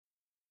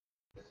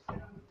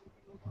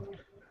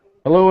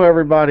Hello,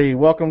 everybody.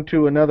 Welcome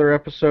to another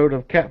episode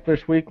of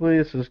Catfish Weekly.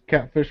 This is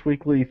Catfish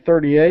Weekly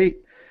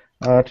 38.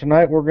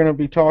 Tonight, we're going to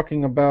be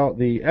talking about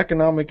the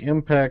economic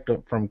impact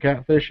from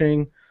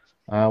catfishing.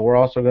 We're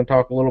also going to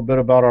talk a little bit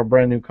about our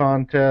brand new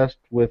contest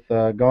with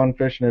Gone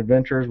Fishing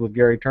Adventures with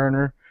Gary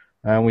Turner.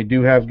 We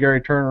do have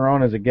Gary Turner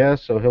on as a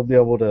guest, so he'll be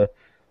able to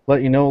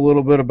let you know a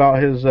little bit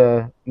about his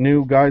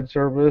new guide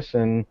service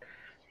and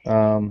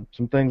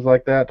some things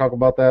like that. Talk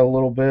about that a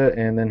little bit,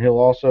 and then he'll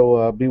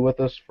also be with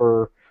us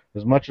for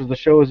as much of the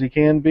show as he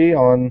can be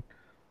on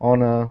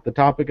the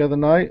topic of the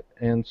night.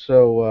 And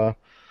so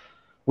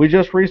we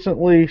just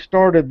recently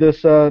started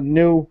this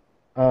new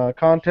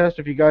contest.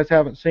 If you guys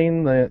haven't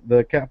seen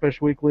the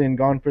Catfish Weekly and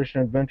Gone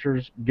Fishing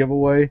Adventures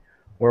giveaway,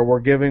 where we're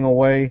giving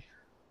away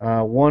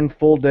one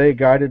full day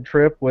guided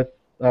trip with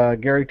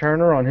Gary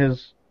Turner on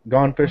his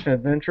Gone Fishing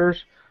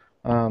Adventures.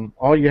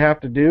 All you have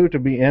to do to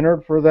be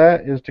entered for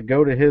that is to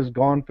go to his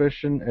Gone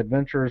Fishing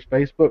Adventures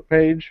Facebook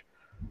page.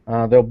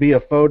 There'll be a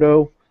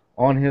photo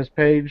on his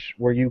page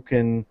where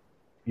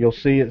you'll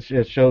see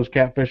it shows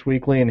Catfish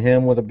Weekly and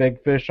him with a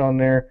big fish on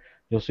there.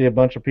 You'll see a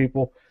bunch of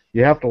people.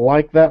 You have to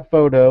like that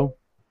photo.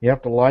 You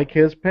have to like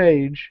his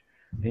page,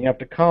 and you have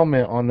to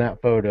comment on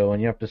that photo,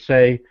 and you have to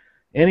say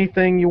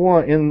anything you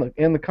want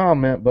in the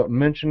comment, but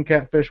mention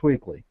Catfish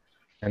Weekly.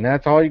 And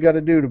that's all you got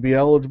to do to be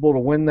eligible to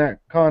win that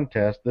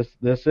contest.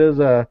 This is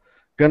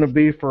going to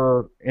be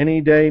for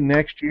any day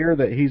next year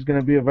that he's going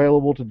to be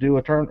available to do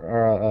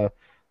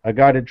a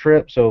guided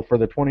trip. So for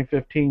the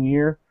 2015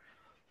 year,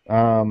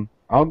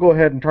 I'll go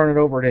ahead and turn it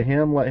over to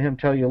him. Let him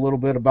tell you a little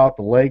bit about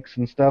the lakes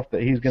and stuff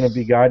that he's going to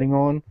be guiding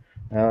on,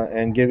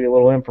 and give you a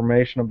little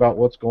information about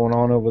what's going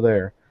on over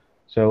there.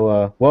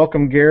 So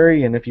welcome,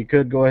 Gary, and if you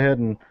could go ahead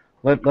and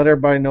let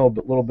everybody know a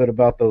little bit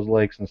about those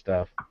lakes and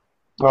stuff.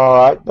 All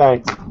right,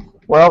 thanks.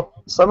 Well,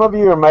 some of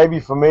you are maybe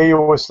familiar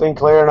with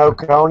Sinclair and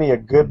Oconee, a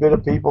good bit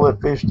of people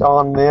that fished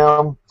on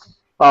them.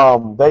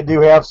 They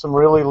do have some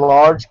really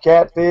large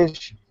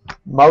catfish.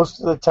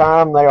 Most of the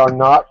time they are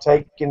not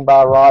taken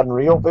by rod and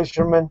reel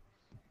fishermen,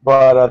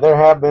 but there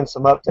have been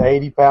some up to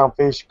 80-pound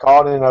fish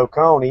caught in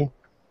Oconee,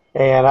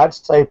 and I'd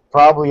say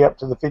probably up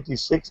to the 50,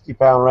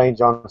 60-pound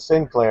range on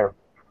Sinclair.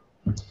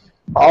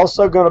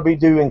 Also going to be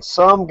doing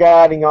some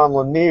guiding on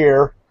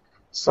Lanier,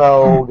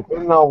 so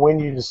depending on when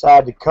you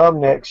decide to come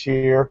next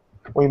year,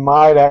 we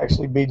might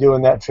actually be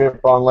doing that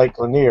trip on Lake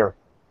Lanier,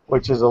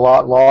 which is a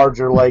lot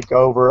larger lake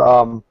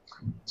over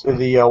to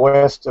the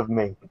west of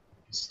me.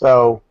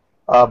 So,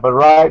 but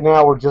right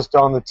now we're just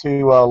on the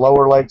two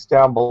lower lakes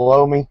down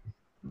below me.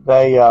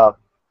 They have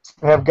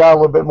got a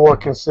little bit more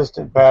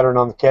consistent pattern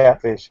on the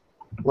catfish.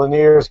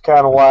 Lanier is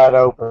kind of wide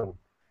open.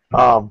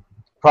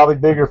 Probably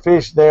bigger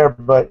fish there,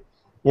 but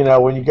you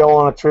know, when you go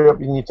on a trip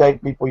and you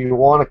take people, you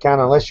want to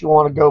kind of, unless you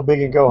want to go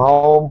big and go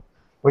home,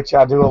 which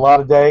I do a lot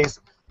of days,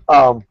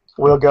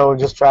 we'll go and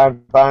just try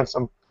and find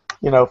some,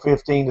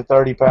 15 to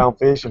 30-pound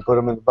fish and put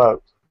them in the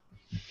boat.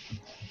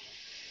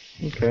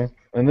 Okay,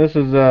 and this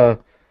is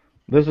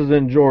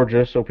in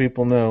Georgia, so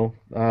people know.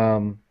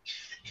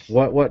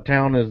 What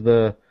town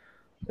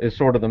is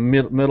sort of the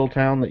middle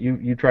town that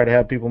you try to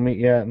have people meet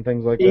you at and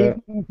things like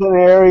that?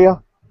 Eatonton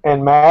area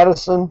and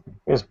Madison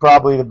is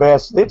probably the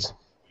best.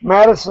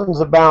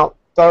 Madison's about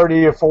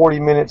 30 or 40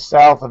 minutes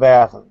south of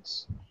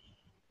Athens.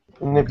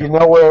 And if you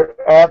know where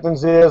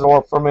Athens is,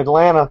 or from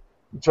Atlanta,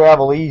 you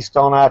travel east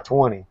on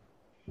I-20.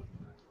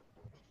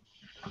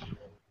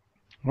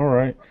 All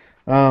right.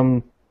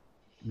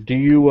 Do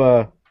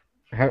you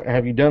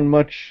have you done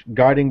much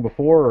guiding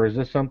before, or is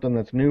this something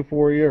that's new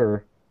for you?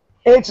 Or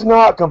it's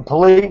not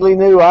completely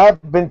new. I've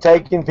been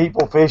taking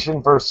people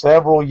fishing for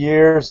several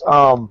years.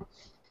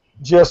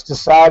 Just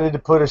decided to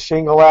put a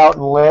shingle out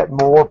and let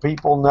more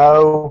people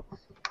know.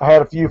 I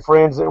had a few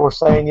friends that were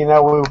saying,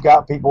 we've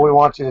got people we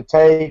want you to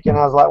take, and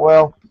I was like,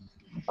 well,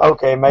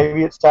 okay,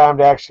 maybe it's time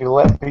to actually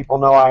let people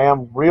know I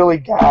am really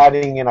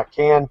guiding and I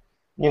can,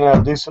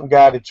 do some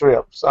guided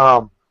trips.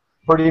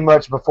 Pretty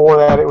much before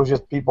that, it was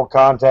just people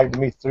contacting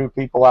me through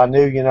people I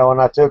knew,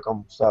 and I took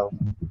them. So,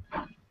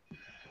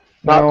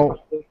 not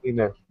completely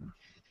new.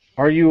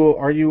 Are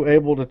you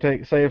able to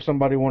take, say, if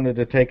somebody wanted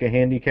to take a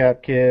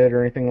handicap kit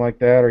or anything like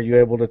that? Are you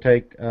able to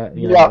take?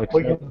 Yeah,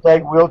 we can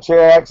take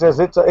wheelchair access.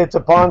 It's a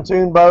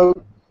pontoon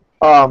boat,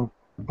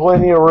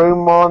 plenty of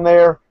room on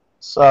there,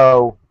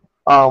 so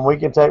we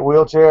can take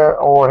wheelchair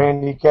or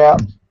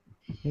handicap.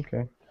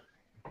 Okay.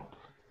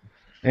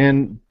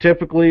 And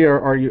typically,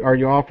 are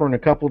you offering a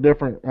couple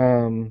different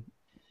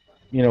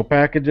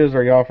packages?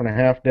 Are you offering a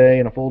half day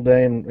and a full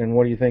day, and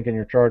what are you thinking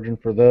you're charging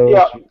for those?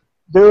 Yeah.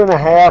 Doing a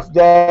half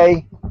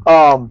day,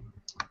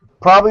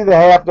 probably the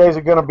half days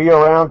are going to be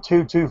around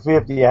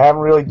 $250. I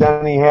haven't really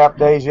done any half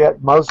days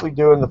yet. Mostly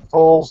doing the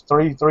fulls,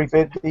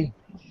 $350.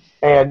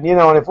 And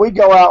and if we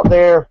go out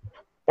there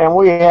and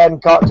we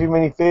hadn't caught too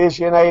many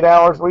fish in 8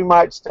 hours, we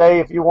might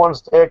stay. If you want to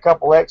stay a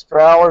couple extra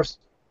hours,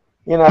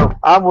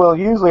 I will.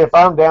 Usually, if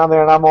I'm down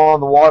there and I'm on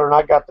the water and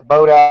I got the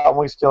boat out and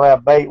we still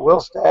have bait, we'll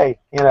stay.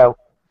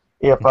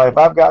 If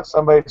I've got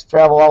somebody that's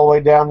traveled all the way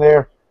down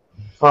there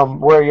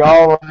from where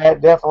y'all are at,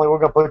 definitely we're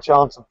going to put you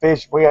on some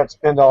fish if we have to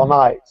spend all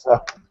night.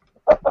 So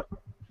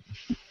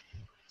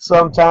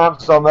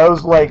sometimes on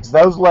those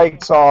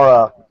lakes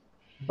are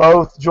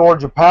both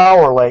Georgia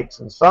Power lakes,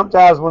 and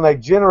sometimes when they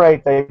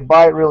generate, they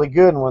bite really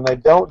good, and when they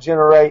don't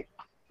generate,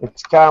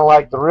 it's kind of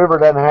like the river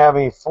doesn't have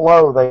any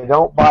flow. They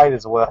don't bite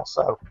as well,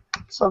 so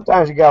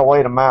sometimes you got to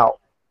wait them out.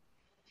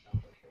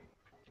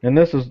 And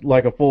this is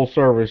like a full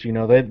service, you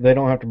know. They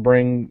don't have to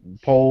bring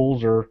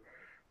poles or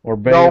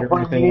bait Don't or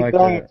bring anything like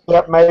anything that.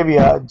 except maybe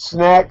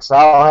snacks.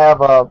 I'll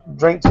have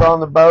drinks on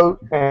the boat,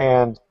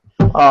 and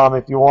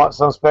if you want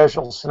some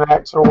special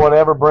snacks or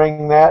whatever,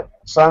 bring that,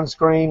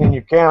 sunscreen, and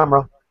your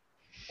camera.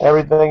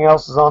 Everything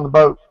else is on the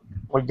boat.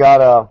 We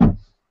got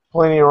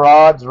plenty of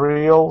rods,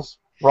 reels,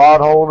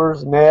 rod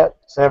holders,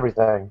 nets,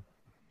 everything.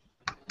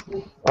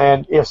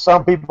 And if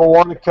some people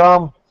want to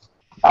come,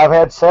 I've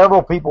had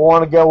several people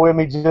want to go with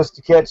me just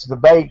to catch the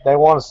bait. They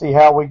want to see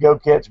how we go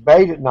catch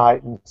bait at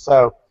night, and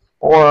so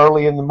or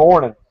early in the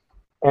morning.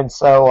 And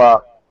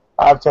so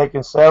I've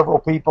taken several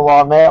people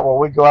on that where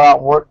we go out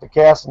and work the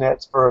cast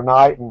nets for a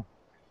night, and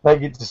they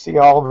get to see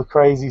all the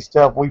crazy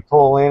stuff we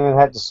pull in and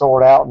had to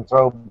sort out and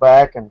throw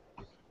back, and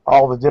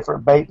all the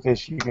different bait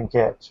fish you can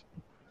catch.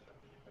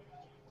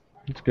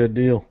 It's a good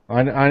deal.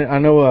 I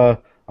know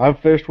I've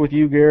fished with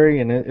you,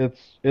 Gary, and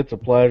it's a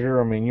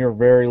pleasure. I mean, you're a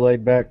very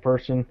laid back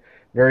person,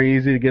 very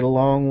easy to get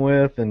along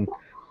with, and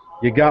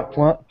you got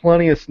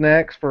plenty of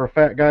snacks for a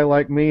fat guy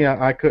like me.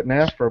 I couldn't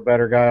ask for a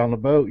better guy on the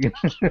boat.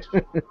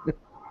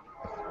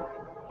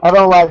 I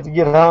don't like to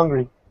get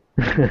hungry.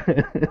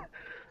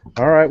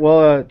 All right.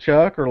 Well,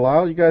 Chuck or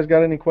Lyle, you guys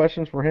got any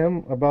questions for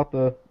him about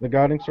the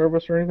guiding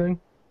service or anything?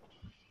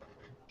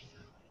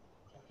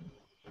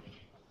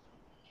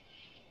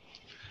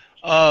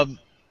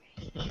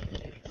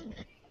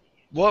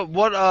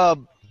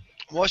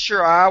 What's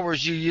your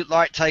hours you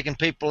like taking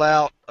people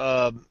out?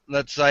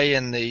 Let's say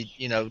in the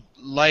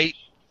late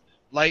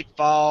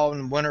fall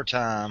and winter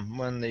time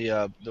when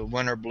the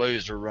winter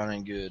blues are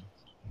running good.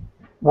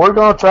 We're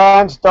going to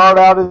try and start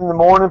out in the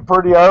morning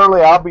pretty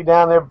early. I'll be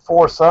down there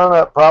before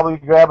sunup, probably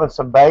grabbing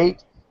some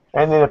bait.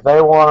 And then if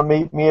they want to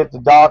meet me at the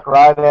dock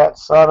right at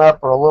sunup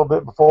or a little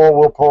bit before,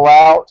 we'll pull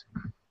out.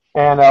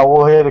 And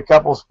we'll hit a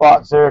couple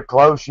spots there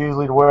close,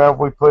 usually to wherever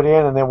we put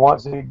in. And then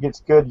once it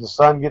gets good, the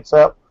sun gets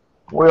up,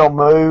 we'll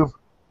move.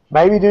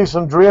 Maybe do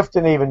some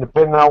drifting even,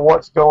 depending on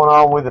what's going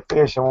on with the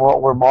fish and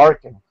what we're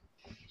marking.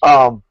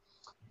 And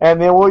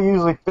then we'll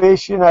usually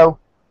fish,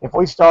 if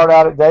we start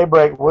out at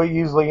daybreak, we'll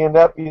usually end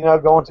up,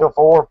 going till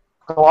 4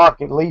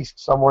 o'clock at least,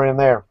 somewhere in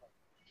there.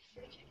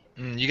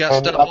 You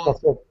got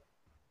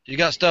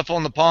stuff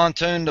on the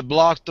pontoon to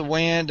block the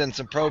wind and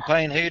some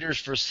propane heaters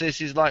for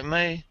sissies like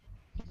me?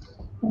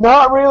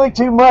 Not really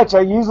too much.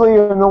 Usually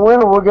in the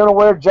winter we're going to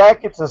wear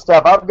jackets and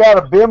stuff. I've got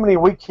a bimini.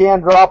 We can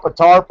drop a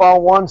tarp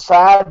on one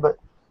side, but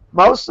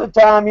most of the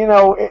time,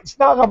 it's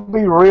not going to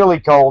be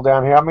really cold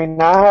down here. I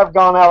mean, I have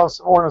gone out on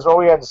some mornings where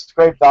we had to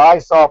scrape the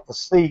ice off the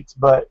seats,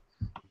 but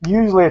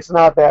usually it's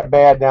not that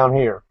bad down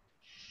here.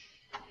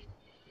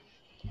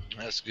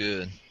 That's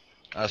good.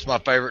 That's my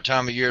favorite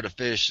time of year to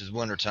fish is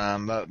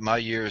wintertime. My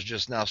year is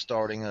just now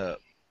starting up.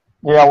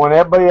 Yeah, when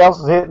everybody else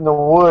is hitting the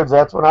woods,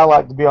 that's when I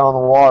like to be on the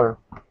water.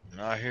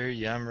 I hear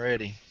you. I'm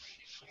ready.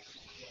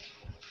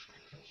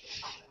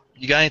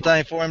 You got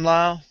anything for him,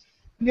 Lyle?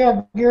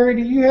 Yeah, Gary.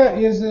 Do you have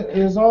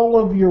is all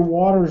of your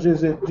waters?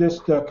 Is it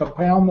just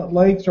compoundment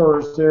lakes, or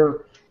is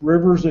there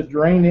rivers that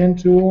drain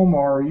into them,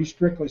 or are you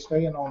strictly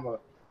staying on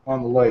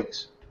the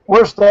lakes?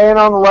 We're staying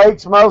on the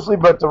lakes mostly,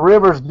 but the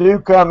rivers do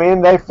come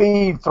in. They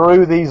feed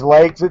through these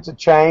lakes. It's a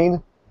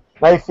chain.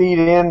 They feed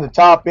in the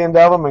top end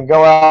of them and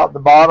go out the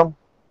bottom.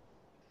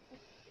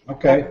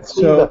 Okay,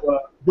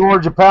 so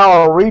Georgia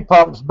Power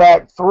repumps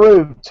back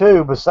through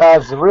too,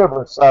 besides the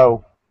river.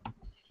 So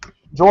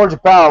Georgia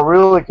Power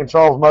really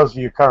controls most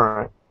of your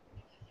current.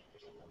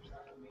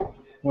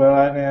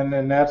 Well,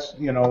 and that's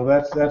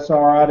that's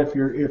all right if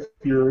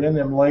you're in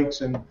them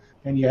lakes and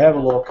you have a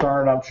little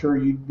current. I'm sure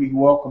you'd be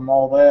welcome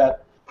all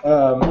that.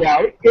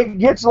 Yeah, it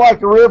gets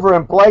like a river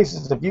in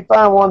places. If you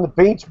find one of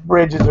the beach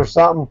bridges or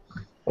something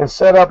and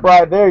set up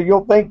right there,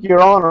 you'll think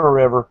you're on a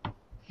river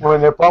when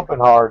they're pumping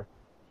hard.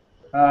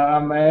 I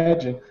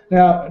imagine.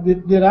 Now,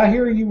 did I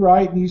hear you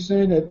right? And you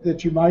said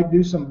that you might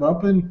do some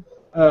bumping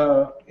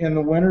in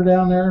the winter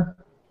down there?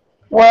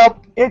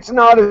 Well, it's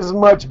not as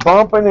much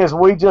bumping as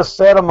we just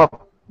set them a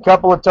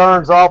couple of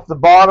turns off the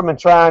bottom and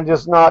try and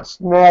just not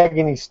snag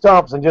any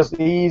stumps and just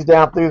ease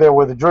down through there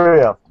with a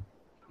drift.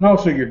 No,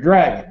 so you're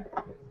dragging.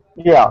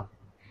 Yeah.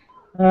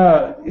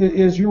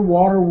 Is your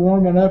water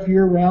warm enough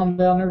year-round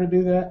down there to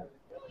do that?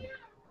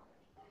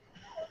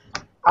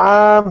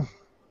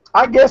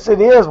 I guess it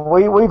is.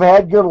 We've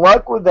had good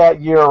luck with that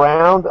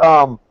year-round.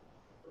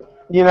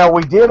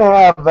 We did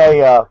have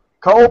a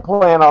coal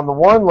plant on the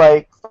one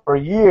lake for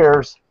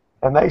years,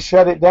 and they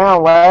shut it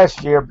down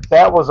last year, but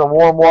that was a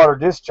warm water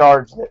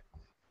discharge that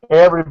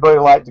everybody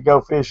liked to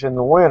go fish in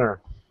the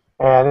winter.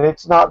 And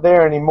it's not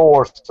there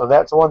anymore, so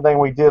that's one thing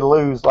we did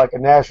lose, like a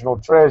national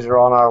treasure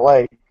on our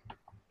lake.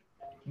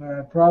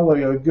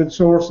 Probably a good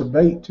source of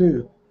bait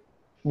too.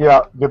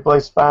 Yeah, good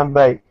place to find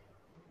bait.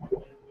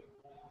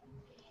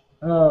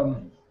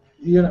 Um,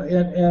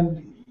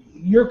 and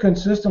you're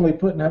consistently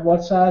putting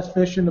what size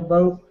fish in the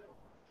boat?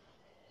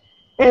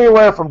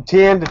 Anywhere from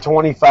 10 to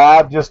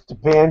 25, just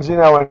depends.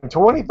 And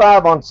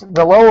 25 on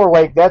the lower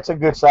lake, that's a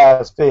good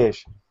sized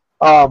fish.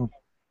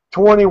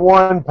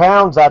 21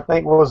 pounds, I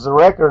think, was the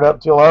record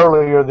up till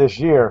earlier this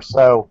year.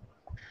 So,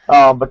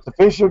 but the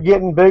fish are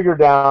getting bigger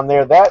down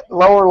there. That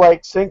lower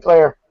lake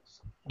Sinclair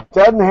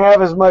doesn't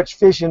have as much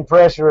fishing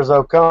pressure as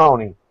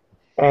Oconee.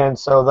 And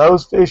so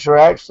those fish are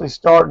actually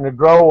starting to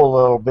grow a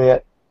little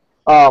bit.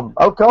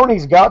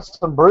 Oconee's got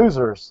some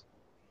bruisers.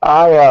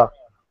 I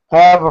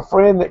have a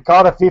friend that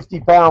caught a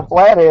 50-pound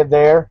flathead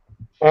there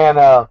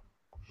and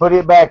put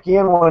it back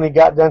in when he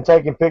got done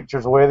taking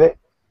pictures with it.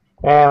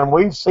 And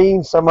we've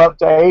seen some up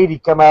to 80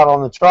 come out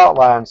on the trot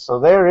line, so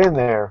they're in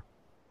there.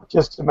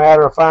 Just a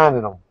matter of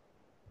finding them.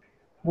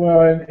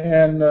 Well,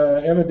 and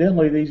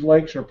evidently these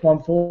lakes are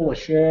plumb full of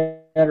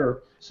shad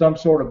or some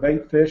sort of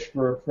bait fish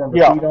for them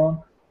to feed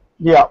on.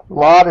 Yeah, a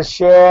lot of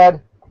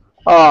shad.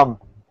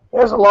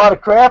 There's a lot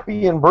of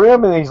crappie and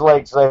brim in these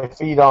lakes they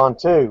feed on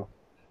too.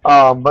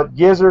 But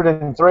gizzard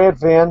and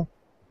threadfin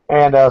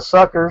and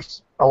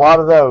suckers, a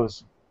lot of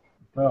those.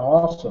 Well,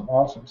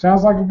 awesome.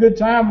 Sounds like a good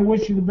time. I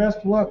wish you the best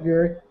of luck,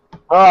 Gary.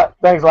 All right,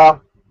 thanks,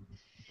 Lyle.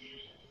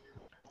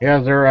 Yeah,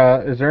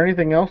 is there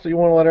anything else that you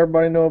want to let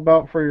everybody know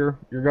about for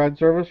your guide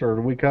service, or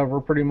do we cover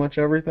pretty much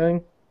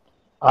everything?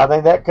 I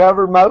think that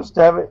covered most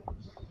of it.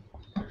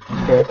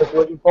 Okay. Just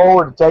looking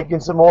forward to taking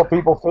some more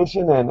people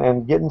fishing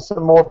and getting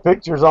some more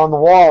pictures on the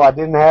wall. I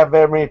didn't have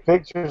very many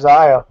pictures.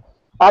 I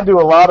do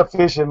a lot of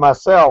fishing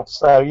myself,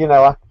 so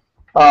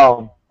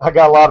I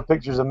got a lot of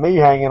pictures of me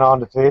hanging on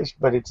to fish,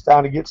 but it's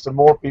time to get some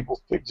more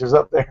people's pictures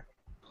up there.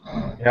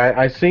 Yeah,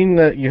 I seen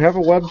that you have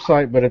a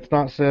website, but it's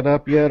not set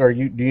up yet.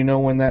 Do you know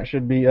when that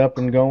should be up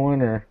and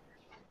going, or?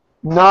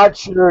 Not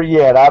sure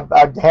yet. I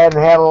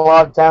hadn't had a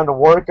lot of time to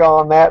work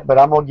on that, but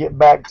I'm gonna get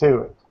back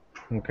to it.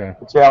 Okay.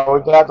 But yeah, we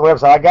got the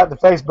website. I got the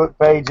Facebook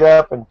page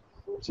up and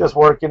just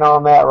working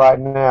on that right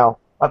now.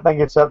 I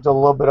think it's up to a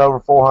little bit over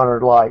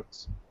 400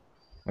 likes.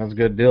 That's a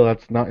good deal.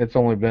 It's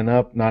only been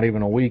up not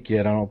even a week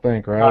yet, I don't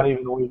think, right? Not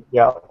even a week,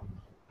 yeah.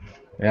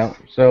 Yeah.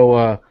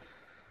 So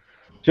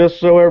just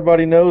so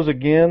everybody knows,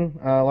 again,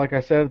 like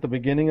I said at the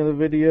beginning of the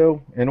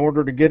video, in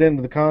order to get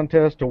into the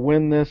contest to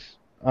win this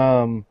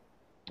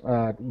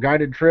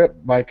guided trip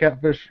by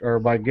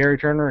Gary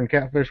Turner and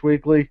Catfish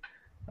Weekly,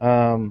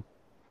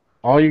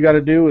 all you got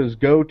to do is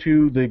go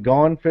to the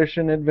Gone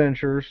Fishing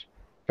Adventures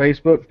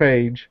Facebook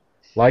page,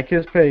 like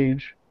his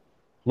page,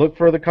 look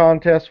for the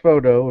contest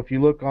photo. If you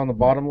look on the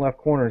bottom left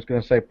corner, it's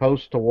going to say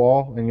post to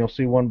wall, and you'll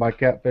see one by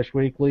Catfish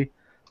Weekly.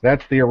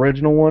 That's the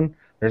original one.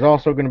 There's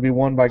also going to be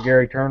one by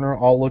Gary Turner.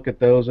 I'll look at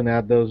those and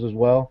add those as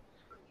well.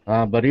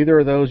 But either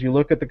of those, you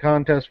look at the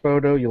contest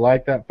photo, you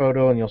like that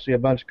photo, and you'll see a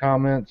bunch of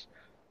comments.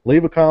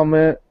 Leave a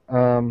comment.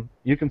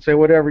 You can say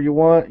whatever you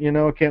want.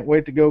 I can't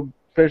wait to go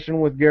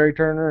fishing with Gary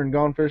Turner and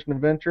Gone Fishing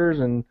Adventures,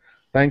 and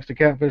thanks to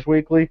Catfish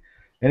Weekly,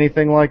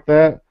 anything like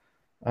that,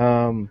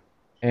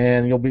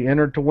 and you'll be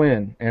entered to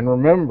win. And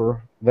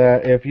remember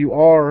that if you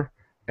are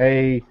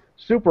a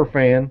super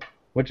fan,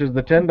 which is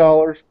the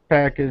 $10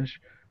 package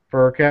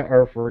for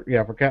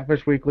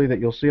Catfish Weekly that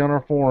you'll see on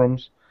our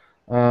forums,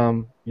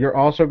 you're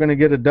also going to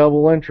get a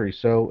double entry.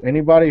 So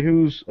anybody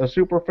who's a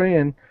super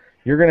fan,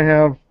 you're going to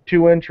have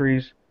 2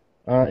 entries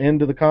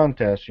into the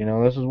contest.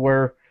 This is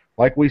where,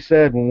 like we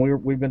said, when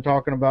we've been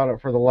talking about it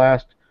for the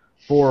last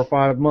 4 or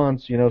 5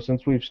 months,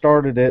 since we've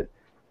started it,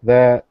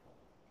 that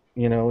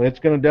it's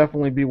going to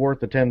definitely be worth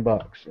the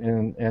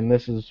 $10. And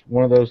this is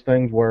one of those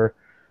things where,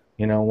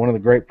 one of the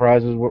great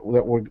prizes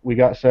that we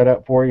got set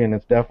up for you, and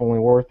it's definitely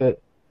worth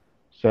it.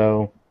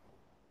 So,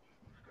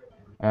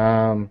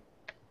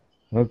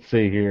 let's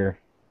see here.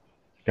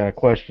 Got a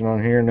question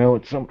on here. No,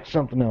 it's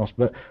something else.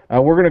 But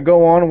we're going to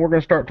go on and we're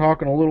going to start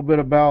talking a little bit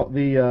about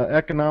the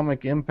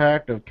economic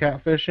impact of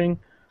catfishing.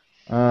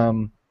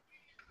 The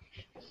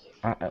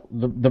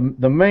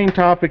main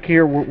topic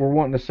here we're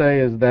wanting to say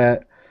is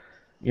that,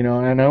 I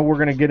know we're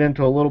going to get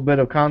into a little bit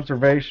of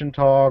conservation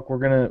talk. We're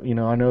going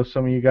to, I know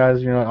some of you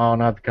guys, oh,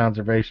 not the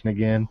conservation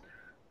again,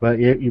 but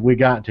we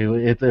got to.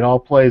 It all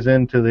plays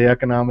into the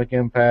economic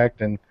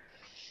impact, and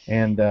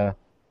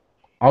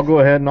I'll go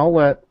ahead and I'll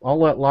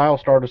let Lyle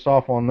start us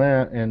off on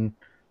that, and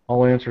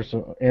I'll answer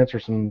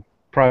some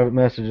private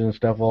messages and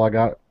stuff while I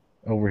got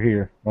over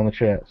here on the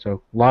chat.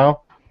 So,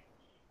 Lyle?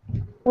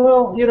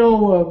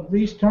 Well,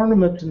 these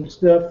tournaments and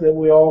stuff that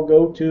we all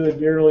go to and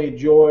dearly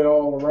enjoy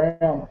all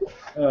around,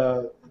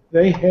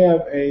 they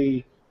have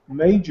a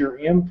major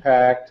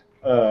impact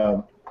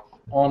on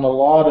a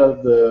lot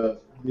of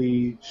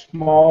the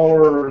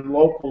smaller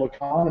local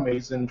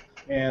economies, and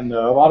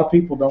a lot of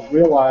people don't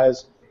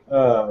realize,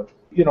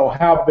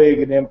 how big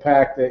an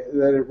impact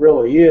that it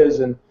really is.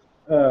 And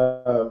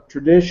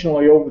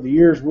traditionally, over the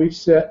years, we've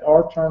set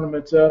our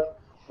tournaments up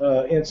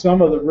in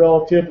some of the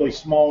relatively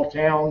small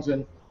towns,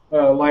 and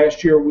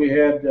this year we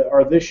had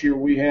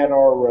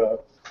our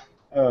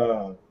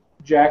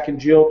Jack and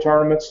Jill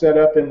tournament set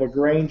up in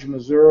LaGrange,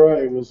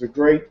 Missouri. It was a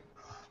great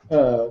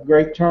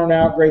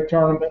turnout, great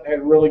tournament. Had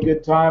a really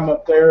good time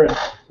up there. And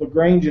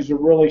LaGrange is a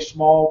really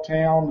small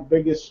town. The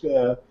biggest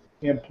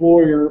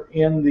employer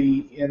in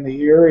the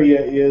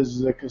area is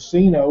the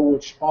casino,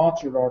 which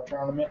sponsored our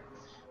tournament,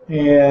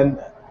 and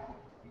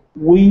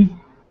we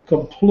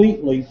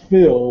completely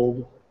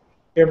filled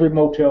every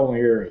motel in the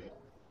area.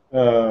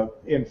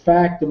 In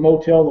fact, the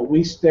motel that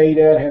we stayed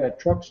at had a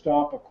truck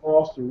stop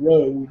across the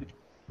road,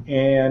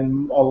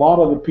 and a lot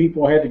of the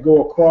people had to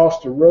go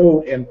across the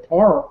road and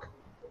park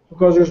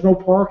because there's no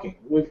parking.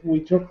 We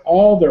took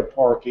all their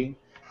parking,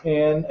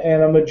 and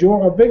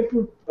a big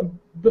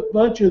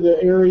bunch of the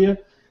area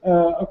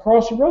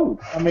across the road.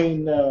 I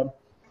mean,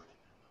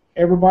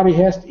 everybody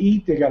has to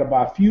eat. They got to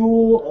buy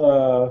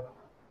fuel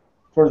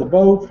for the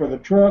boat, for the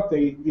truck.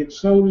 They get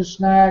soda,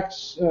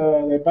 snacks.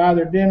 They buy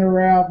their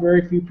dinner out.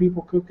 Very few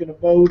people cook in a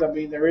boat. I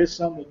mean, there is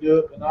some that do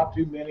it, but not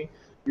too many.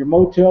 Your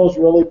motels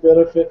really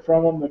benefit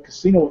from them. The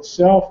casino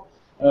itself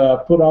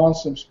put on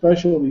some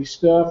specialty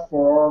stuff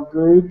for our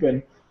group,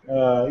 and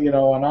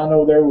and I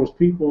know there was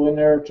people in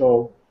there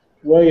till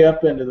way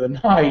up into the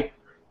night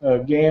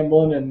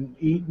gambling and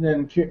eating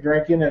and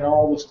drinking and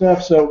all the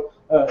stuff. So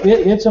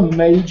it's a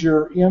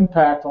major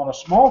impact on a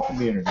small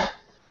community.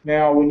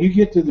 Now, when you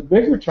get to the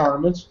bigger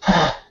tournaments,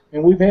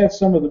 and we've had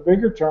some of the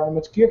bigger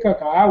tournaments,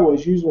 Keokuk, Iowa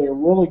is usually a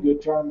really good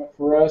tournament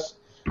for us.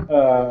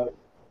 The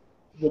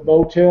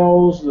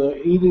motels, the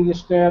eating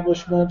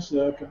establishments,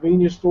 the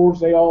convenience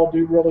stores, they all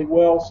do really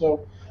well.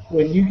 So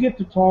when you get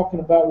to talking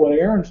about what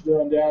Aaron's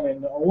doing down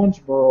in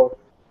Owensboro,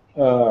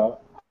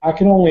 I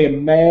can only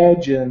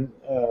imagine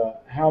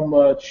how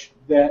much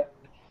that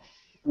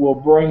will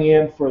bring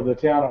in for the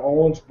town of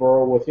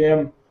Owensboro with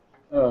him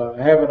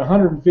having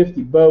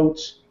 150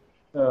 boats.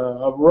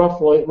 A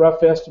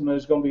rough estimate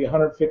is going to be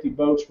 150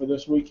 boats for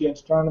this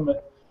weekend's tournament,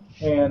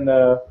 and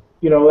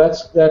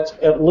that's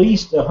at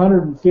least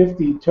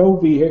 150 tow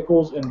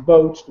vehicles and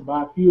boats to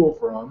buy fuel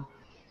from.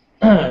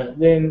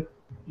 Then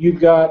you've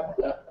got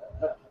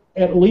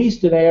at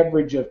least an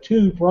average of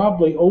two,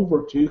 probably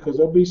over two, because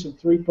there'll be some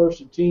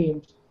three-person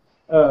teams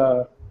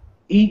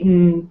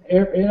eating.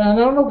 And I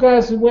don't know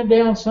guys that went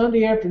down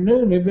Sunday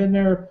afternoon. They've been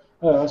there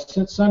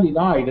since Sunday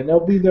night, and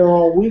they'll be there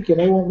all week, and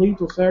they won't leave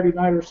till Saturday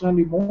night or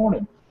Sunday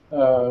morning.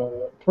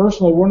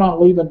 Personally, we're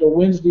not leaving till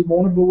Wednesday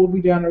morning, but we'll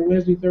be down there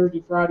Wednesday,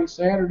 Thursday, Friday,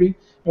 Saturday,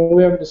 and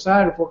we haven't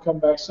decided if we'll come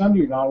back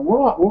Sunday or not.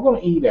 We're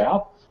going to eat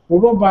out.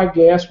 We're going to buy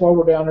gas while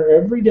we're down there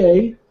every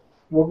day.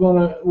 We're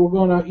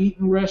gonna eat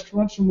in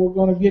restaurants, and we're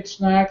gonna get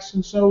snacks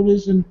and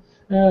sodas and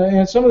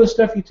some of the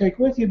stuff you take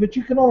with you. But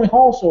you can only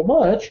haul so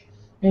much,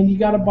 and you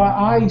got to buy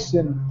ice,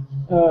 and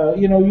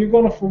you're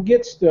gonna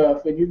forget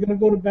stuff, and you're gonna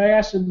go to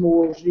Bass and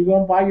Moore's. You're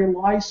gonna buy your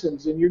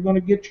license, and you're gonna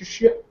get your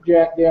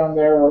shipjack down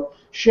there, or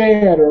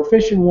shad, or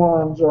fishing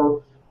worms,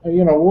 or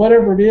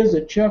whatever it is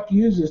that Chuck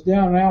uses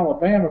down in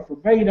Alabama for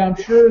bait. I'm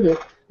sure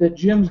that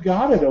Jim's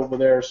got it over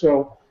there.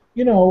 So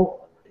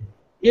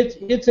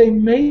It's a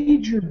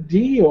major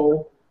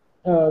deal.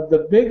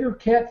 The bigger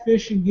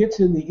catfishing gets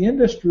in the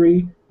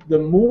industry, the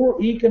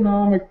more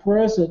economic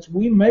presence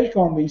we make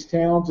on these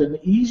towns, and the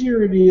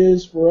easier it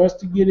is for us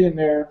to get in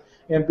there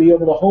and be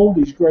able to hold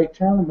these great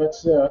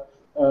tournaments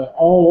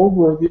all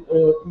over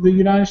the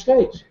United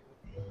States.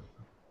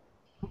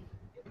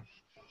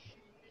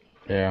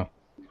 Yeah.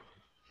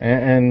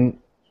 And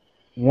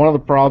one of the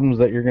problems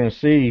that you're going to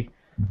see,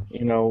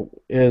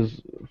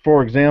 is,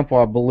 for example,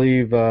 I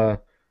believe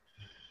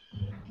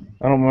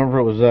I don't remember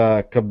if it was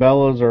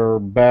Cabela's or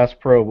Bass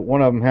Pro, but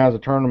one of them has a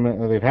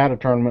tournament. They've had a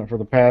tournament for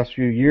the past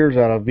few years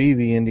out of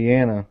Vevey,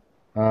 Indiana.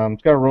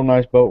 It's got a real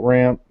nice boat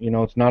ramp.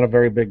 It's not a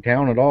very big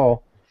town at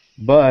all,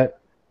 but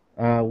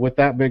with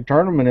that big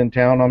tournament in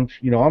town,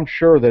 I'm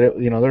sure that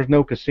there's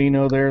no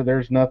casino there.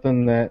 There's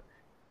nothing that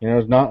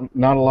there's not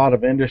a lot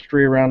of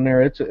industry around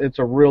there. It's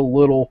a real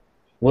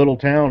little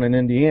town in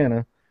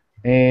Indiana,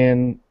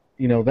 and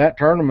that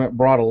tournament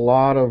brought a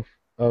lot of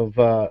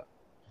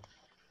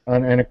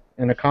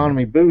an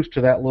economy boost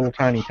to that little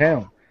tiny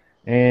town.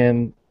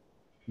 And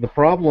the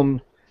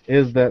problem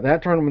is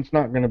that tournament's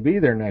not going to be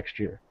there next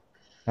year.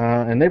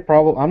 And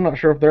I'm not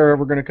sure if they're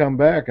ever going to come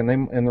back. And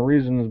the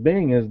reason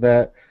is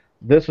that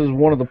this is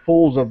one of the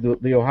pools of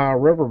the Ohio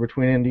River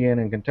between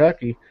Indiana and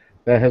Kentucky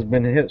that has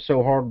been hit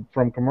so hard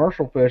from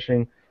commercial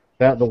fishing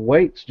that the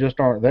weights just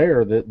aren't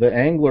there. The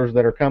anglers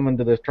that are coming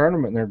to this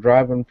tournament and they're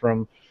driving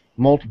from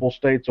multiple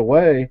states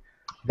away,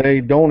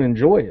 they don't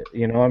enjoy it.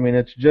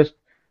 It's just,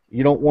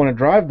 you don't want to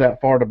drive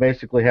that far to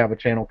basically have a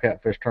channel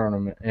catfish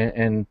tournament.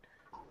 And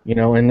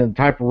in the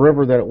type of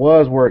river that it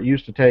was, where it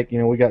used to take,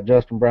 we got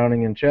Justin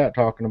Browning in chat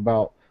talking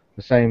about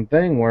the same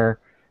thing, where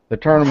the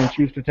tournaments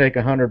used to take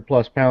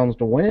 100+ pounds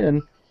to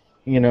win.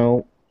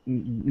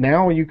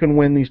 Now you can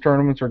win these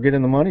tournaments or get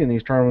in the money in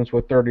these tournaments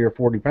with 30 or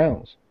 40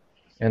 pounds.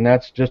 And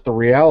that's just the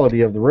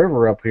reality of the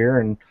river up here.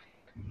 And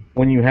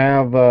when you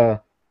have,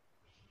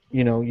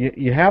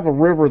 you have a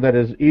river that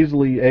is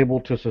easily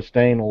able to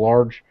sustain a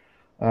large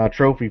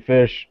trophy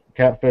fish,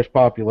 catfish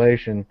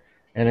population,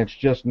 and it's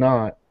just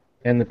not.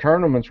 and the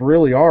tournaments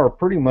really are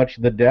pretty much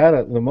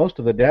the most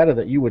of the data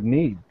that you would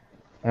need.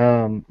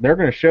 They're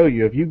going to show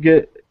you if you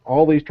get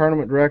all these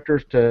tournament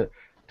directors to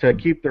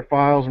keep their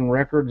files and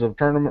records of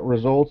tournament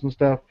results and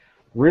stuff.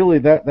 Really,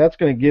 that's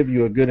going to give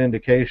you a good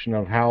indication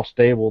of how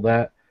stable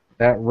that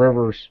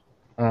river's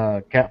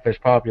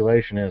catfish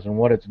population is and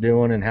what it's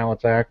doing and how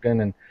it's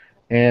acting,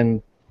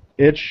 and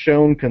it's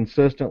shown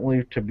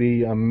consistently to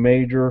be a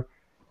major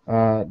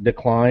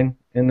decline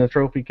in the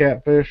trophy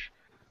catfish.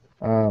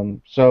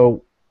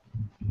 So,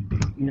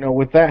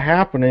 with that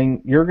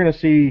happening, you're going to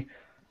see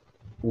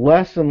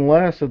less and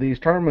less of these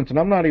tournaments, and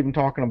I'm not even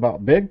talking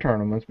about big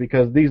tournaments,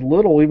 because these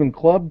little, even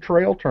club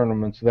trail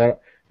tournaments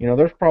that,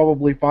 there's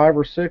probably 5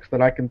 or 6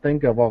 that I can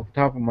think of off the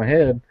top of my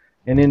head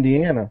in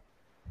Indiana.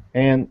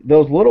 And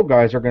those little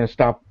guys are going to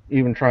stop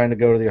even trying to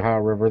go to the Ohio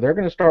River. They're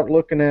going to start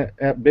looking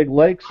at big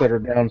lakes that are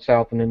down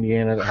south in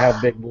Indiana that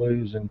have big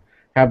blues and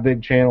have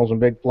big channels and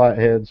big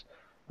flatheads,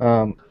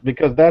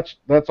 because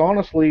that's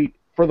honestly,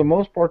 for the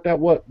most part,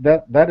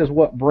 that is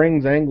what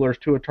brings anglers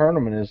to a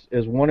tournament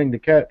is wanting to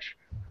catch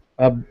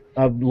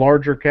a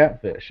larger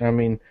catfish. I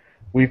mean,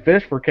 we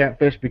fish for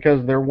catfish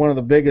because they're one of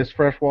the biggest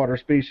freshwater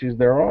species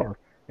there are,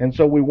 and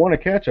so we want to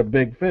catch a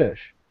big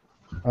fish.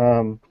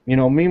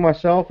 Me,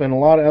 myself, and a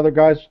lot of other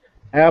guys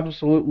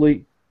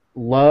absolutely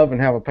love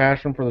and have a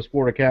passion for the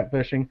sport of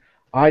catfishing.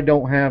 I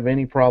don't have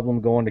any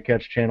problem going to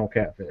catch channel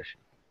catfish.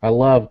 I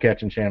love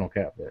catching channel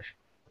catfish.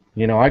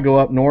 I go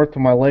up north to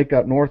my lake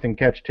up north and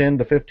catch 10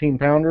 to 15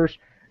 pounders,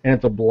 and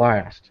it's a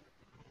blast.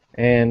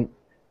 And,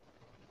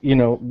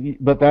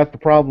 but that's the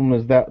problem,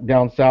 is that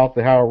down south,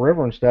 the Ohio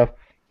River and stuff,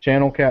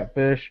 channel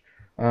catfish,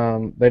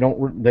 they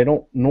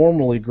don't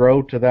normally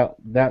grow to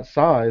that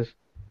size,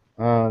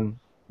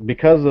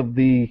 because of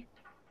the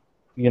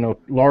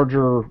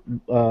larger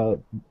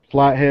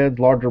flatheads,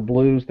 larger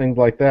blues, things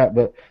like that.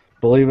 But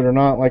believe it or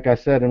not, like I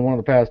said in one of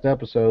the past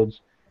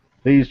episodes,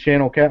 these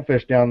channel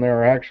catfish down there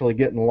are actually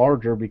getting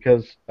larger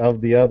because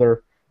of the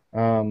other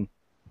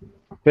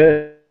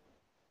fish,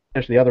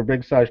 the other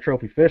big size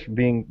trophy fish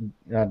being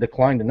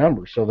declined in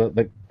numbers. So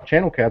the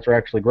channel cats are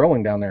actually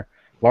growing down there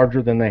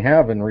larger than they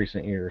have in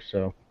recent years.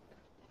 So.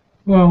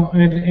 Well,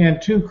 and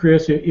too,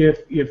 Chris,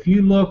 if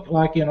you look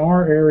like in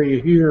our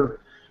area here,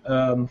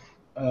 and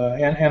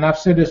I've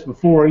said this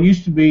before, it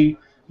used to be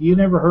you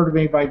never heard of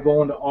anybody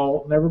going to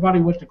Alton. Everybody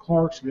went to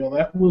Clarksville.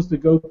 That was the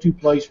go-to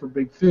place for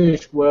big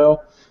fish.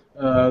 Well,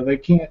 they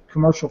can't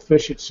commercial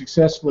fish it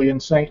successfully in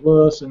St.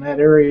 Louis and that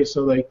area,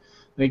 so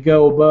they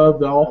go above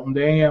the Alton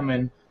Dam,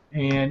 and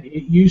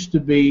it used to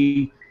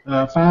be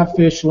 5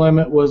 fish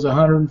limit was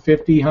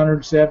 150,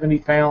 170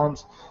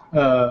 pounds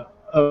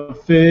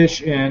of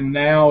fish, and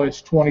now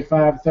it's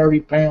 25, 30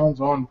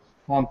 pounds on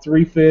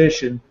 3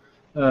 fish, and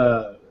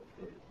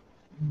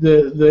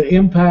the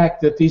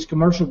impact that these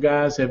commercial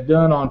guys have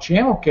done on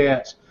channel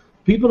cats,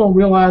 people don't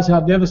realize how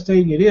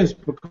devastating it is,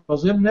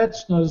 because them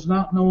nets does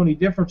not know any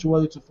difference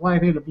whether it's a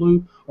flat-headed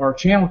blue or a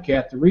channel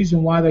cat. The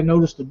reason why they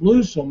notice the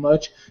blues so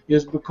much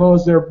is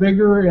because they're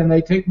bigger and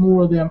they take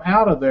more of them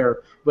out of there.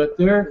 But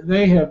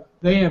they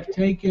have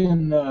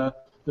taken the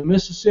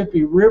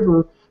Mississippi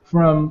River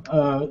from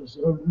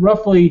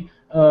roughly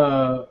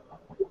the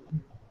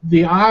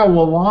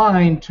Iowa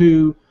line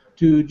to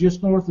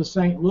just north of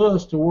St.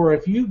 Louis, to where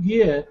if you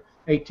get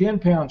a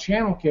 10-pound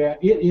channel cat,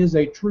 it is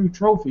a true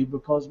trophy,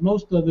 because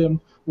most of them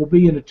will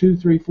be in the 2,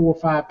 3, 4,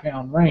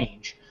 5-pound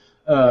range.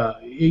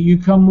 You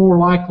come more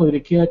likely to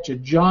catch a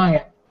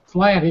giant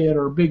flathead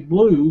or a big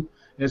blue,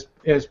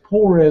 as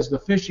poor as the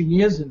fishing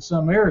is in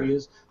some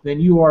areas, than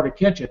you are to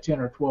catch a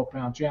 10 or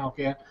 12-pound channel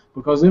cat,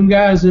 because them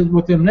guys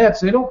with them nets,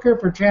 they don't care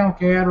for channel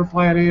cat or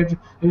flathead.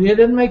 It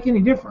doesn't make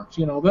any difference.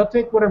 They'll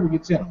take whatever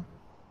gets in them.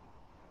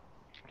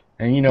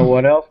 And you know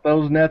what else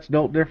those nets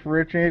don't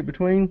differentiate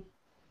between?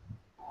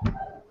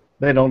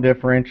 They don't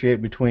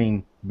differentiate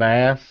between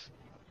bass,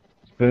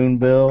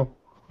 spoonbill,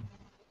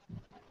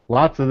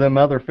 lots of them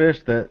other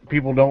fish that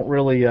people don't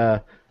really,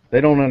 they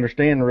don't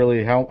understand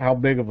really how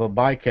big of a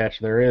bycatch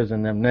there is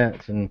in them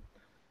nets. And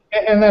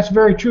that's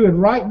very true.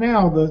 And right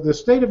now, the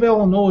state of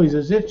Illinois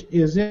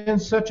is in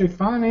such a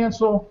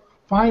financial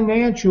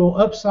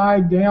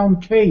upside down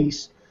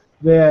case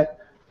that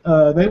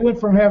they went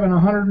from having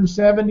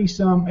 170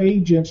 some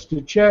agents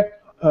to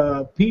check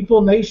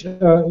people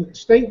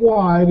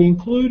statewide,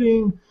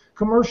 including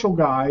commercial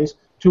guys,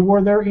 to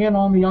where they're in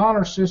on the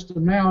honor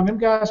system now, and them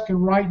guys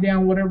can write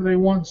down whatever they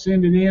want,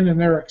 send it in, and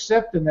they're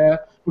accepting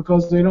that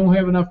because they don't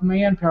have enough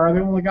manpower.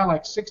 They only got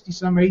like 60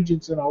 some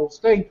agents in the whole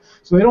state,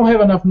 so they don't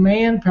have enough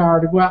manpower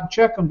to go out and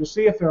check them to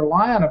see if they're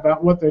lying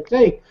about what they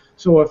take.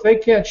 So if they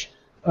catch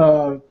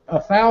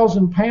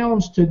 1,000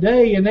 pounds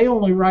today and they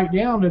only write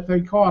down that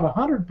they caught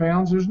 100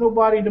 pounds, there's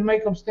nobody to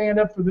make them stand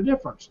up for the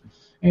difference.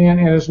 And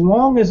as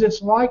long as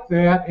it's like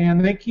that,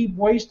 and they keep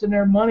wasting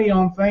their money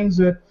on things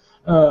that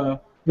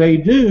they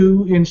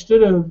do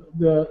instead of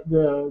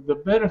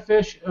the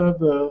benefit of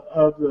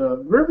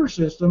the river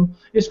system,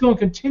 it's going to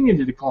continue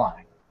to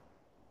decline.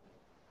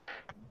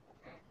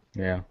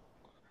 Yeah,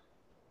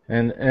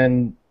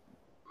 and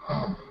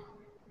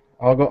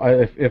I'll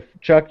go. If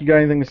Chuck, you got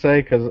anything to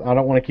say? Because I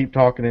don't want to keep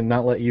talking and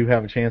not let you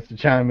have a chance to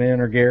chime in,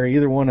 or Gary,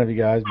 either one of you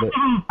guys. But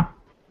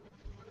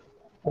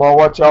Well,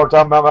 what y'all were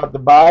talking about the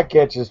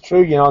bycatch is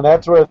true. You know,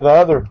 that's where the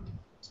other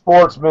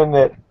sportsmen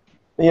that,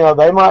 you know,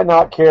 they might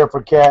not care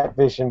for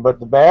catfishing, but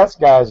the bass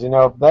guys, you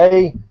know, if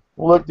they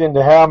looked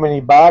into how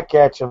many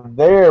bycatch of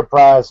their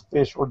prize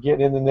fish were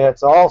getting in the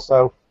nets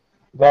also,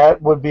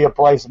 that would be a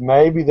place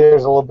maybe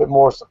there's a little bit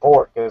more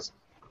support, because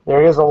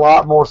there is a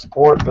lot more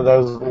support for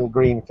those little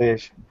green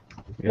fish.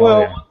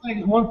 Well,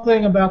 one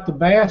thing about the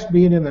bass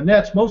being in the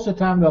nets, most of the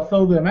time they'll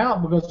throw them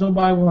out because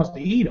nobody wants to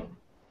eat them.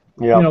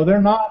 Yeah. You know,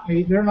 they're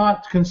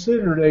not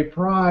considered a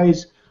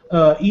prize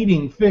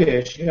eating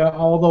fish.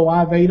 Although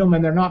I've ate them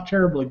and they're not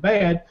terribly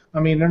bad. I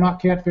mean, they're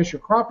not catfish or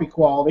crappie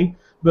quality,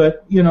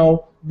 but you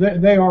know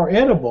they are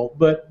edible.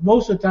 But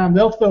most of the time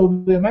they'll throw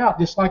them out,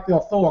 just like they'll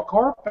throw a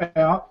carp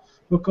out,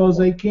 because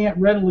they can't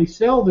readily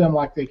sell them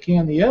like they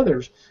can the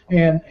others,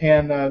 and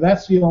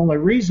that's the only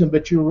reason.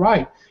 But you're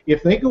right.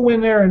 If they go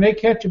in there and they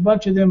catch a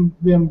bunch of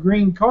them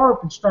green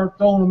carp and start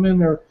throwing them in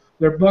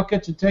their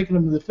buckets and taking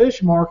them to the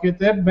fish market,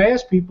 that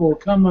bass people will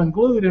come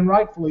unglued, and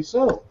rightfully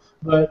so.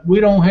 But we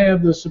don't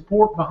have the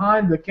support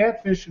behind the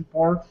catfishing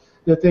part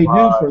that they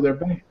do for their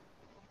bass.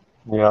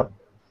 Yep.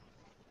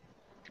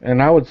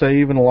 And I would say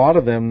even a lot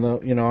of them,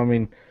 though, you know, I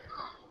mean,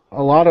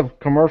 a lot of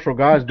commercial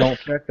guys don't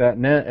check that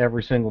net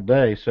every single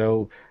day.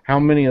 So how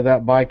many of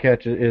that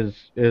bycatch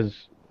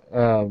is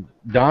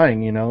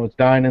dying? You know, it's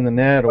dying in the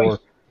net or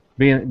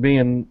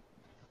being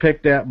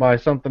picked at by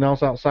something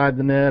else outside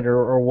the net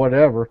or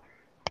whatever.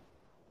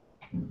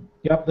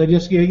 Yep, they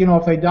just get, you know,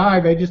 if they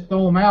die, they just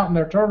throw them out in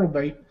their turtle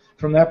bait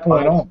from that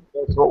point on.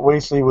 That's what we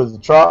see with the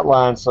trot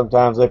lines.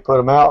 Sometimes they put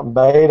them out and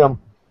bait them,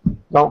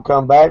 don't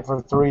come back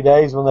for 3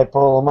 days. When they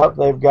pull them up,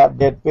 they've got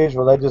dead fish.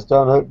 Well, they just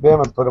unhook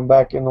them and put them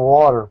back in the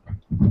water.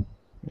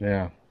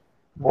 Yeah.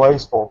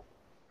 Wasteful.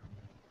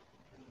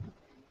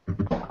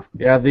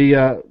 Yeah,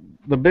 the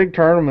big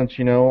tournaments,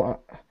 you know,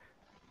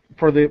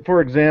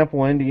 for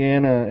example,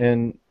 Indiana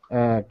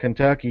and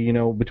Kentucky, you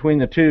know, between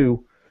the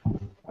two,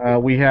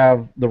 we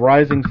have the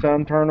Rising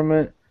Sun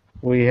tournament.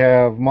 We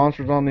have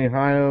Monsters on the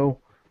Ohio.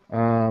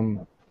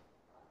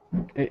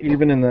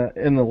 Even in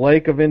the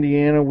Lake of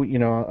Indiana, we, you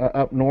know,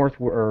 up north,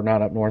 or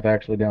not up north,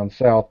 actually down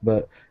south,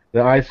 but the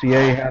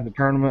ICA had the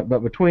tournament.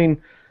 But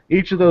between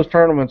each of those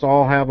tournaments,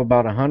 all have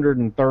about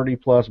 130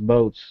 plus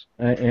boats,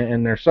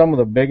 and they're some of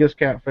the biggest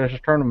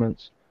catfish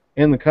tournaments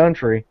in the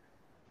country.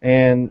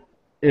 And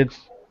it's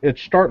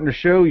starting to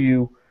show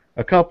you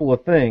a couple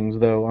of things,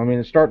 though. I mean,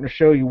 it's starting to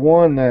show you,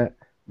 one, that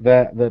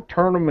the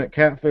tournament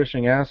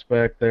catfishing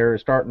aspect there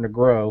is starting to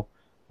grow.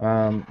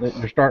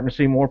 You're starting to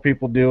see more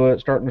people do it,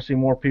 starting to see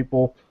more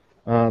people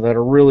that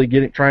are really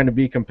trying to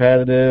be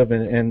competitive,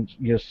 and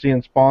you know,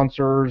 seeing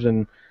sponsors,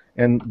 and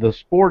the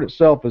sport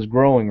itself is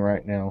growing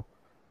right now.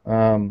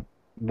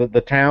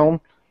 The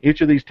town, each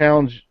of these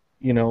towns,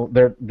 you know,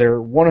 they're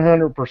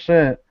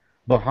 100%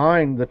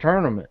 behind the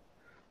tournament.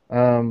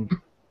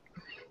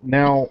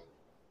 Now,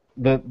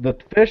 the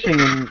fishing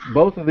in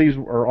both of these,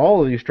 or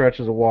all of these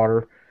stretches of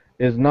water,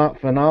 is not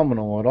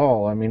phenomenal at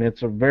all. I mean,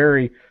 it's a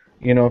very,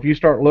 you know, if you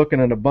start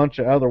looking at a bunch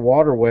of other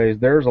waterways,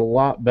 there's a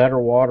lot better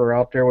water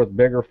out there with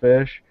bigger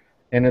fish,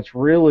 and it's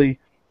really,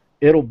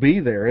 it'll be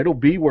there. It'll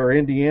be where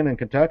Indiana and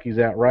Kentucky's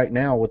at right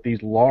now with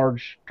these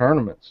large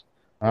tournaments.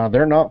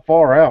 They're not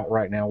far out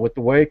right now. With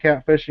the way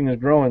catfishing is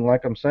growing,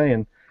 like I'm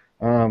saying,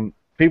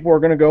 people are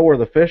going to go where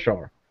the fish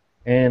are.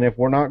 And if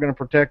we're not going to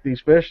protect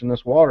these fish in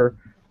this water,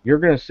 you're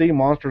going to see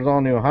Monsters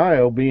on the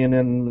Ohio being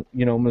in,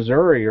 you know,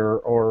 Missouri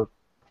or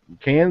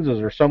Kansas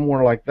or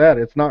somewhere like that.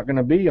 It's not going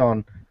to be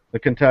on the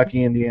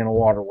Kentucky-Indiana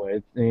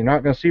waterway. You're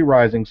not going to see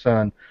Rising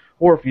Sun.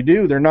 Or if you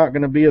do, they're not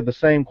going to be of the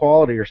same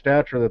quality or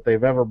stature that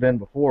they've ever been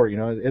before. You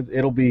know,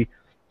 it'll be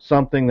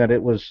something that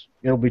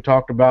it'll be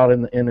talked about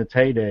in its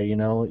heyday. You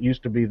know, it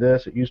used to be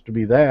this, it used to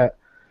be that,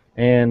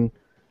 and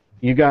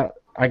you got,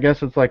 I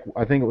guess it's like,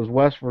 I think it was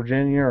West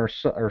Virginia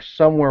or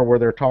somewhere where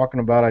they're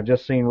talking about. I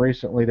just seen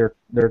recently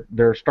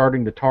they're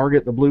starting to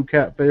target the blue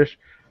catfish,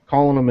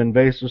 calling them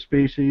invasive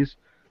species.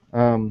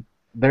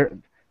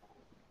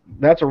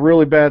 That's a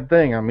really bad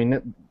thing. I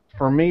mean,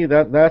 for me,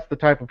 that's the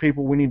type of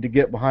people we need to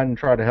get behind and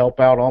try to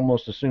help out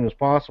almost as soon as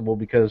possible,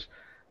 because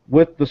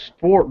with the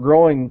sport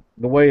growing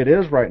the way it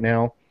is right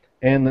now,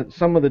 and that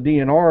some of the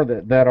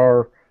DNR that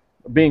are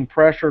being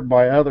pressured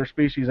by other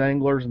species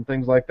anglers and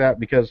things like that,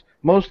 because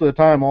most of the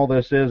time all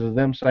this is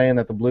them saying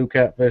that the blue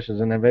catfish is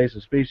an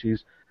invasive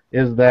species,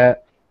 is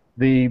that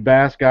the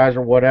bass guys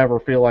or whatever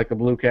feel like the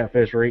blue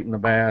catfish are eating the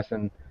bass,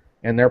 and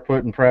they're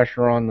putting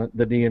pressure on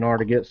the DNR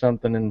to get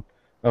something in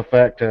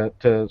effect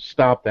to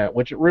stop that,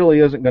 which it really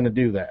isn't going to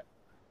do that.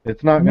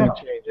 It's not going to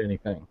change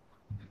anything.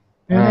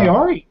 And they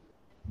are eating.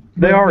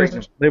 They are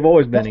eating. They've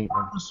always been eating.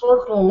 That's the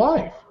circle of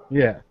life.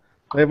 Yeah,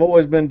 they've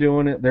always been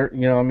doing it. They're,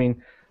 you know, I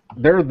mean,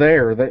 they're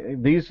there.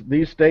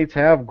 These states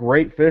have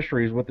great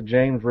fisheries with the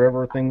James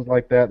River, things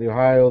like that. The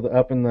Ohio,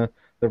 up in the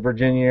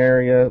Virginia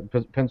area,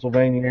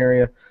 Pennsylvania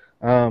area.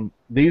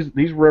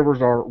 These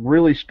rivers are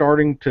really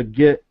starting to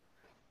get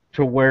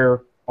to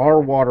where our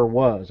water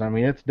was. I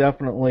mean, it's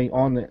definitely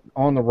on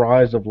the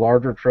rise of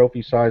larger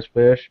trophy size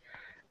fish,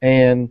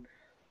 and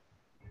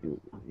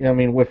I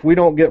mean, if we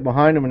don't get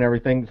behind them and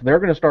everything, they're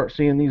going to start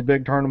seeing these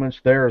big tournaments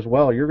there as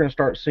well. You're going to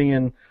start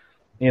seeing,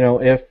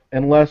 if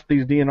unless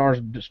these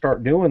DNRs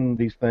start doing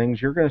these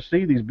things, you're going to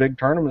see these big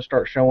tournaments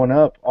start showing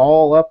up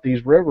all up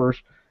these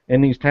rivers in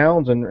these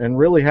towns, and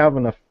really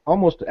having a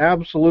almost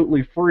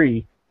absolutely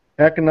free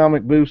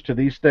economic boost to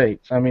these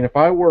states. I mean, if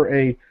I were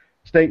a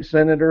state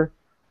senator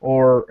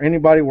or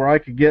anybody where I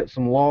could get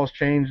some laws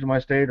changed in my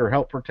state or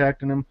help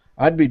protecting them,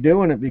 I'd be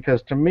doing it,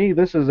 because to me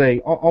this is a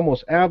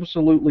almost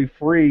absolutely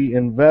free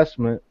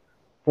investment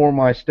for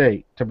my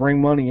state to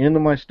bring money into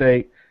my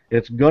state.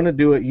 It's going to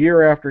do it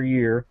year after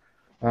year.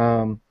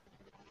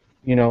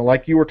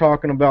 Like you were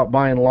talking about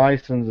buying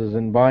licenses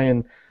and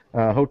buying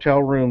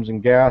hotel rooms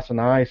and gas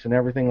and ice and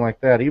everything like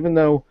that. Even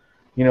though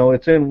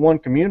it's in one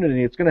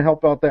community, it's going to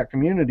help out that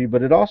community,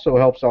 but it also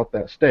helps out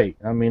that state.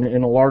 I mean,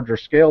 in a larger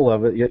scale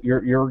of it,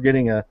 you're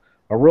getting a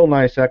real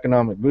nice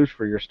economic boost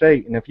for your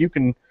state. And if you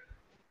can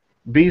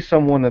be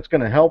someone that's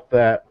going to help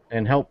that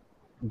and help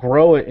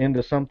grow it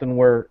into something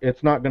where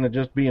it's not going to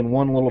just be in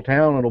one little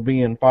town, it'll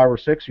be in 5 or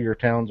 6 of your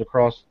towns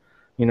across,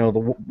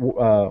 the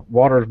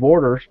water's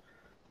borders.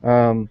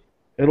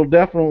 It'll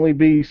definitely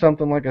be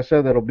something, like I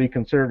said, that'll be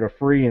considered a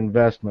free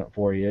investment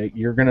for you.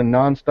 You're going to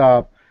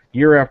nonstop,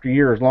 year after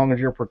year, as long as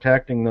you're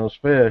protecting those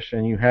fish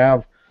and you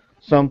have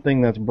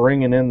something that's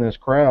bringing in this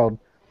crowd,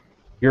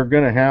 you're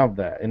going to have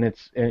that. And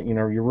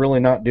you're really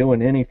not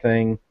doing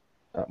anything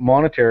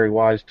monetary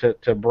wise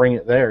to bring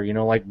it there,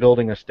 like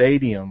building a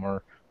stadium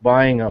or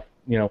buying a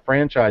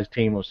franchise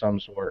team of some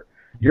sort.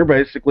 You're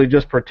basically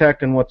just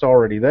protecting what's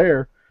already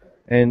there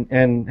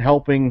and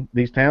helping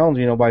these towns,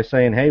 by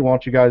saying, hey, why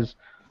don't you guys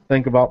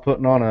think about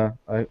putting on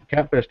a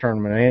catfish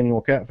tournament, an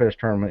annual catfish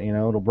tournament.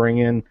 It'll bring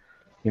in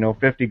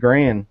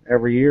 $50,000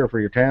 every year for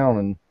your town.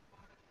 And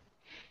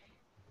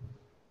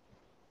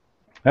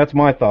that's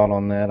my thought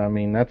on that. I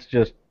mean, that's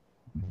just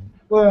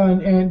well,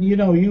 and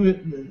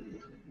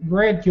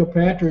Brad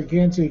Kilpatrick,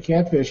 Kansas City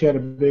Catfish, had a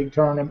big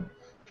tournament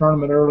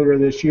earlier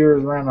this year. It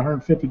was around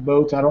 150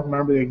 boats. I don't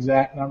remember the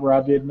exact number.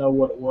 I did know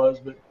what it was,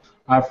 but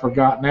I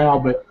forgot now.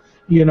 But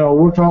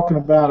we're talking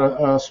about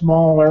a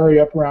small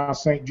area up around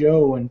St.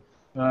 Joe and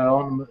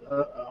on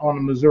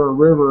the Missouri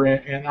River,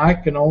 and I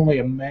can only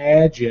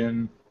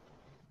imagine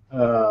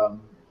the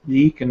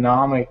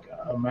economic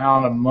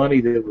amount of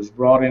money that was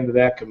brought into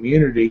that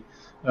community.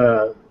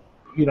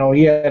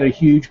 He had a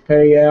huge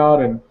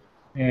payout,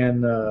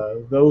 and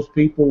those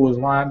people was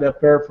lined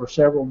up there for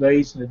several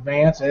days in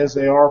advance, as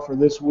they are for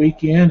this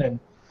weekend.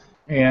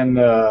 And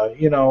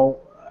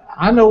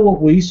I know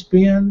what we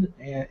spend,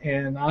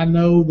 and I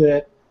know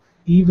that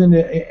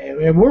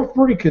and we're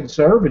pretty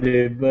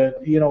conservative, but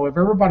if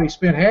everybody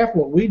spent half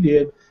what we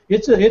did,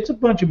 it's a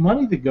bunch of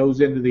money that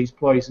goes into these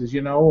places.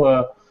 We went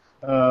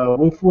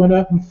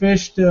up and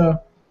fished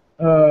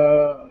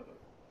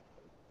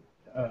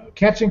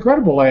Catch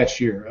Incredible last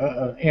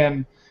year,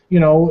 and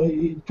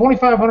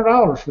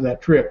 $2,500 for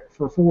that trip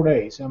for 4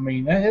 days. I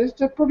mean,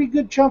 it's a pretty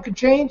good chunk of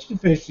change to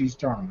fish these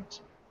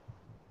tournaments.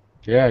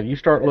 Yeah, you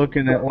start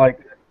looking at,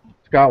 like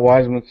Scott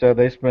Wiseman said,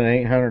 they spent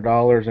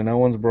 $800 in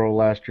Owensboro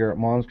last year at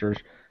Monsters.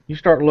 You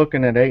start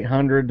looking at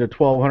 $800 to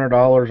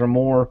 $1,200 or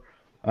more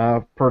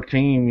per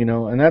team,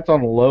 and that's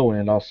on the low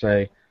end, I'll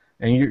say.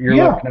 And you're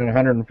looking at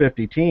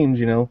 150 teams,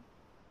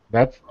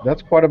 that's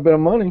quite a bit of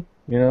money,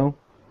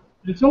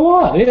 It's a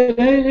lot.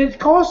 It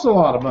costs a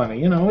lot of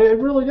money, it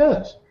really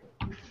does.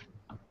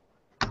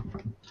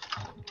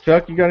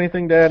 Chuck, you got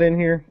anything to add in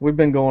here? We've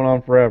been going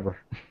on forever.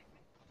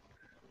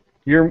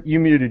 You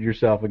muted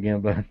yourself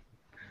again, bud.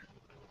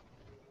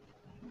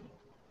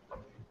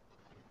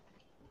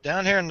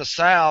 Down here in the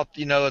South,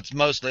 it's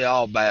mostly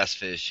all bass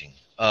fishing.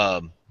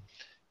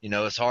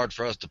 It's hard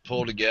for us to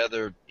pull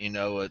together,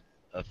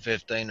 a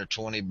 15 or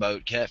 20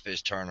 boat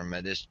catfish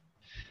tournament.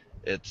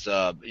 It's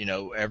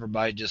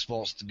everybody just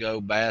wants to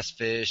go bass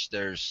fish.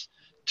 There's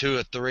 2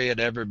 or 3 at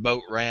every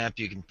boat ramp.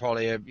 You can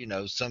probably have,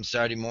 some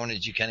Saturday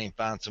mornings you can't even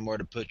find somewhere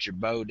to put your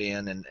boat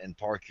in and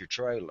park your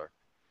trailer.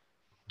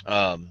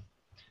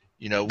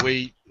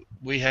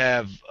 We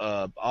have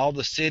all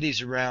the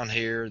cities around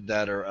here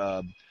that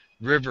are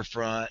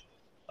riverfront.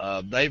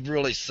 They've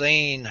really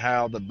seen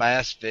how the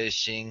bass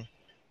fishing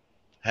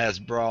has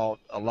brought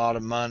a lot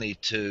of money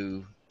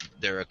to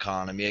their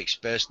economy,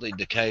 especially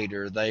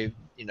Decatur. They've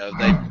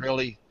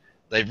really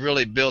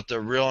built a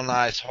real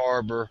nice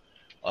harbor,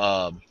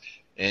 and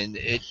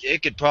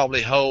it could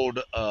probably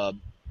hold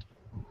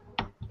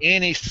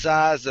any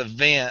size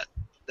event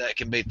that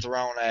can be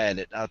thrown at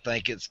it. I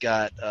think it's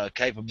got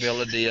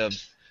capability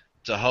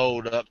to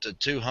hold up to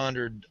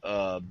 200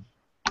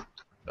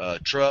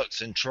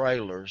 trucks and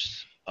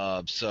trailers.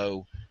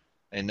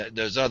 And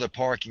there's other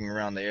parking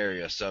around the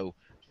area. So,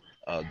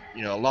 a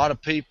lot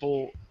of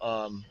people,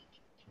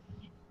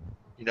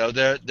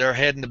 they're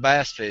heading to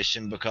bass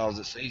fishing because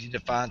it's easy to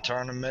find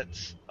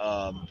tournaments,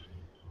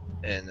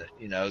 and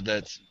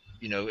that's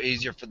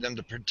easier for them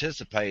to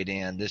participate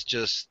in. It's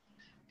just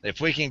if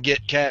we can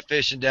get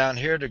catfishing down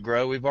here to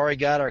grow, we've already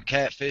got our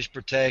catfish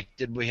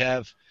protected. We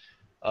have,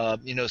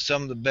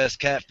 some of the best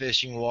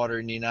catfishing water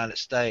in the United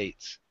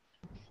States.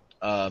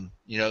 So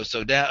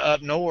down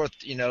up north,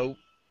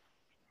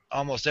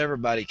 almost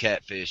everybody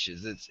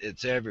catfishes.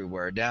 It's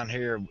everywhere. Down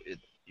here,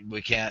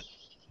 we can't.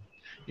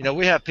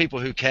 We have people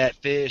who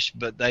catfish,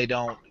 but they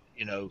don't,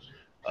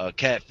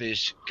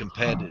 catfish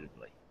competitively.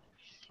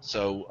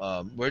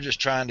 So we're just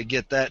trying to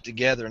get that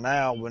together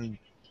now. When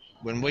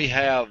we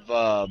have,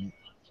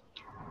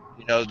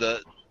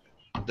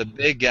 the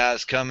big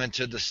guys coming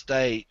to the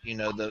state,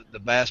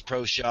 the Bass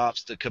Pro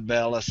Shops, the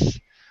Cabela's,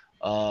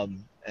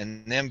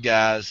 and them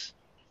guys.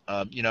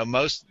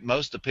 Most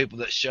of the people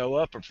that show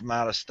up are from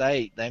out of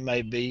state. They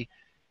may be,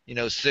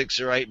 6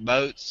 or 8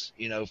 boats,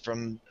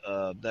 from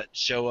that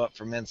show up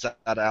from inside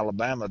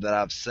Alabama that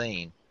I've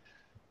seen.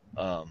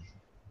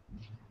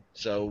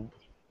 So,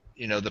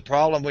 the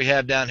problem we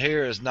have down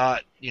here is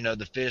not,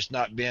 the fish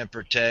not being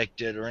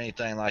protected or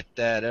anything like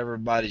that.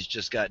 Everybody's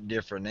just got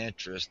different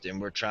interests,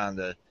 and we're trying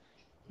to,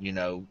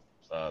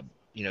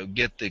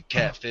 get the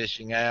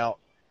catfishing out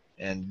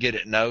and get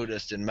it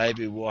noticed, and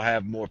maybe we'll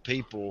have more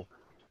people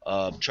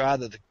try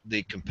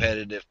the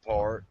competitive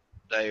part.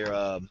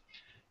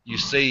 You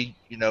see,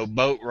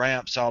 boat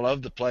ramps all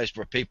over the place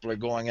where people are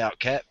going out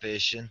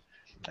catfishing,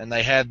 and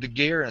they have the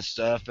gear and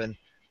stuff, and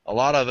a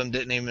lot of them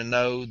didn't even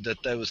know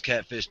that there was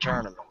catfish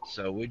tournaments.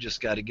 So we just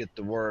got to get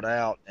the word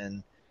out,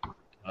 and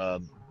I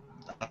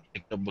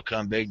think it'll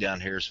become big down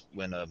here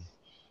when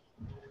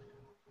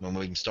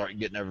we can start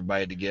getting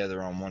everybody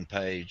together on one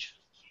page.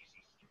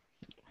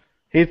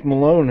 Heath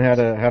Malone had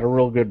a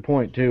real good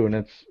point too, and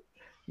it's,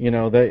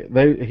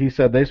 he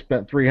said they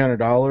spent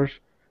 $300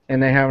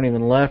 and they haven't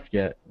even left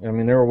yet. I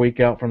mean, they're a week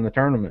out from the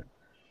tournament,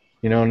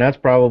 and that's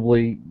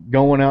probably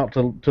going out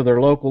to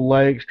their local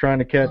lakes, trying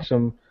to catch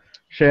some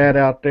shad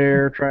out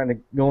there, trying to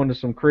go into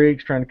some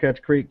creeks, trying to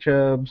catch creek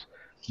chubs,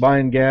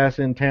 buying gas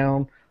in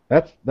town.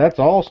 That's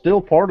all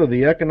still part of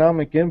the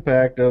economic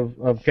impact of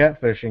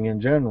catfishing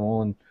in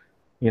general, and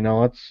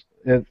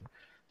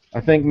I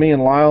think me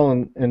and Lyle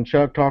and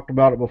Chuck talked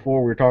about it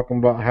before. We were talking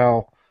about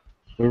how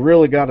we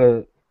really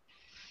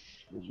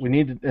we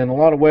need to, in a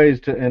lot of ways,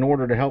 in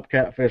order to help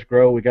catfish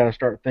grow, we got to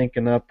start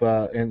thinking up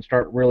and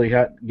start really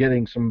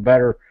getting some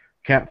better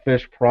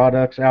catfish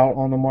products out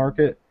on the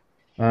market.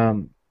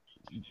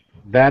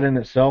 That in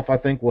itself, I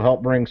think, will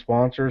help bring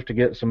sponsors to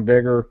get some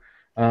bigger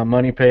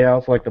money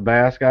payouts like the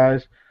bass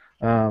guys.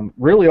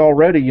 Really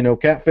already,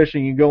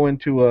 catfishing, you go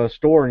into a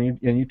store and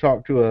you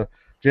talk to a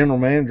general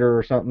manager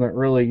or something that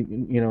really,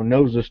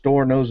 knows the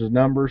store, knows his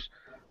numbers.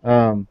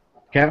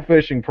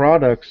 Catfishing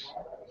products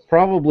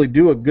probably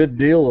do a good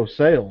deal of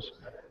sales,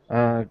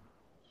 as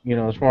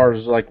far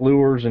as like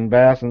lures and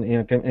bass and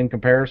in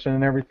comparison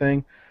and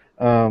everything.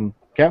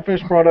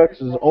 Catfish products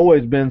has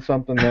always been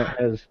something that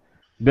has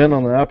been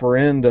on the upper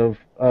end of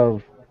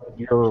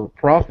your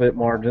profit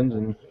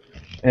margins,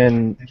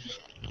 and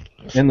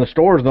in the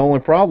stores, the only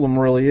problem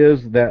really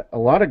is that a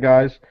lot of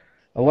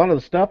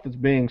the stuff that's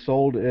being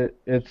sold,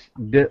 it's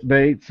dip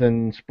baits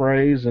and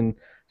sprays and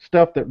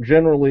stuff that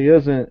generally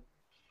isn't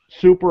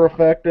super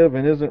effective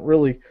and isn't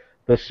really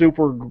the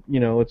super,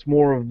 it's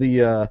more of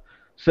the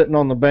sitting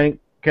on the bank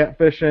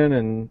catfishing.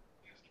 And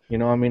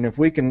if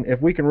we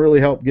can really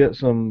help get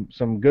some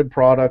good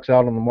products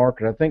out on the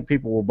market, I think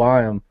people will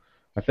buy them.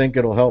 I think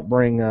it'll help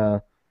bring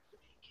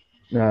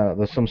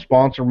some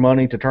sponsor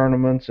money to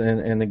tournaments,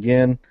 and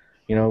again,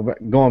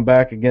 going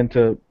back again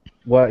to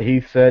what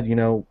Heath said,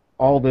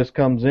 all this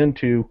comes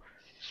into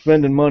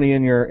spending money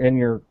in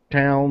your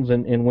towns,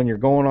 and when you're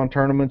going on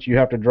tournaments, you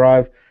have to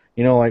drive.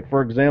 Like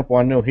for example,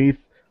 I know Heath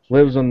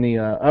lives in the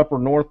upper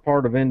north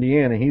part of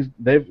Indiana.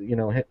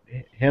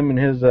 Him and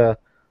his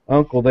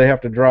uncle, they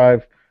have to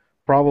drive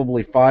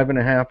probably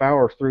 5.5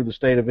 hours through the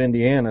state of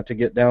Indiana to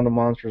get down to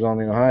Monsters on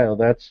the Ohio.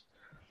 That's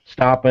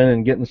stopping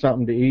and getting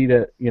something to eat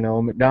at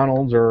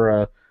McDonald's or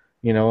a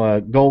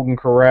Golden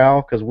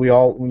Corral, because we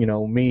all,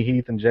 me,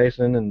 Heath, and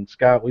Jason and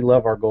Scott, we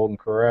love our Golden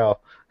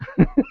Corral.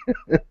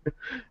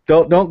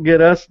 Don't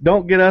get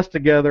us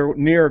together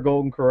near a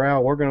Golden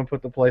Corral. We're going to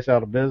put the place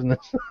out of business.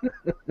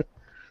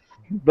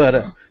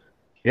 But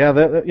yeah,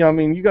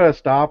 you got to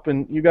stop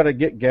and you got to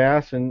get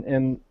gas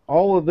and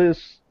all of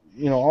this.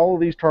 All of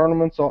these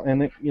tournaments,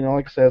 and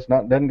like I said,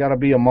 doesn't got to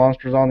be a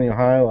Monsters on the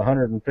Ohio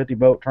 150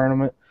 boat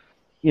tournament.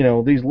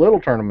 These little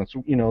tournaments.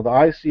 The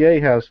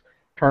ICA has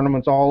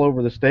tournaments all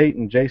over the state,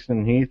 and Jason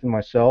and Heath and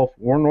myself,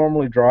 we're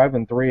normally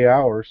driving 3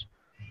 hours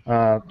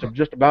to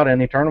just about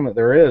any tournament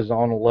there is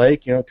on a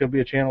lake. It could be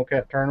a channel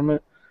cat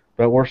tournament,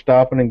 but we're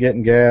stopping and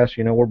getting gas.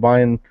 We're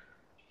buying,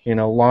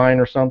 line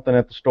or something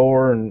at the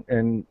store,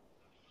 and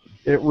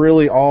it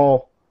really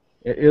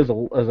it is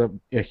a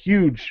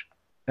huge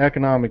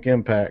economic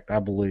impact, I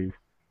believe.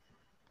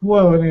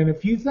 Well, and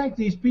if you think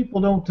these people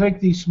don't take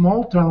these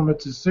small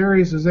tournaments as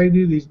serious as they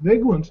do these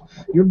big ones,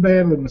 you're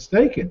badly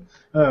mistaken.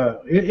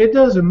 It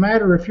doesn't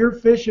matter if you're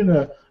fishing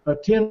a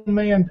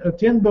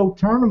 10 boat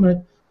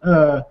tournament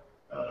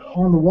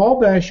on the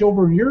Wabash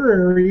over in your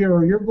area,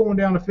 or you're going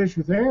down to fish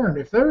with Aaron,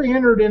 if they're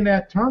entered in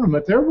that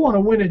tournament, they're going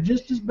to win it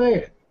just as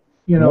bad.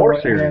 You know,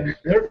 More serious.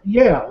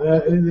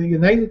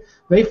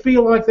 They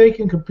feel like they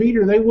can compete,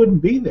 or they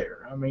wouldn't be there.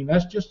 I mean,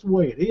 that's just the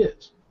way it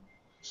is.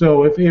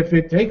 So if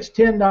it takes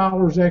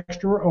 $10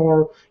 extra,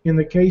 or in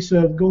the case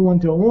of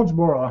going to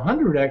Owensboro,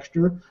 $100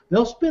 extra,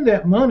 they'll spend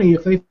that money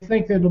if they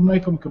think that'll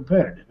make them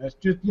competitive. That's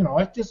just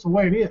the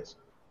way it is.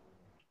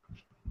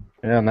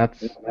 Yeah, and I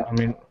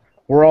mean,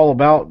 we're all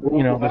about,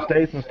 the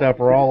states and stuff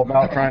are all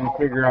about trying to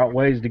figure out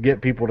ways to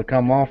get people to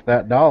come off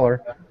that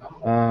dollar.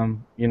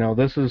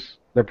 This is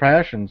their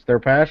passions. Their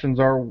passions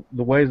are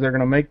the ways they're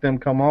going to make them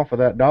come off of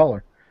that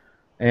dollar.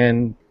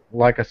 And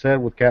like I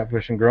said, with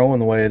catfishing growing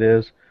the way it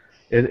is,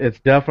 it's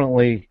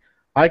definitely,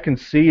 I can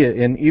see it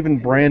in even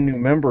brand new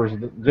members,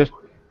 just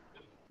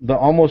the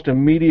almost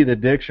immediate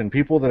addiction.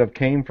 People that have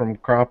came from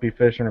crappie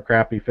fishing, or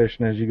crappie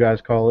fishing as you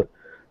guys call it.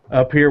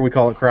 Up here we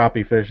call it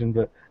crappie fishing,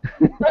 but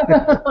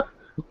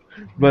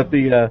but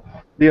the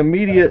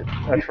immediate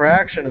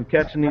attraction of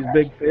catching these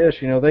big fish,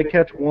 they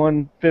catch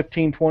one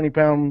 15,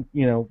 20-pound,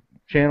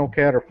 channel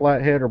cat or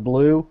flathead or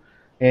blue,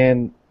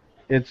 and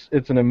it's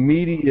an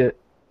immediate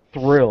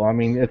thrill. I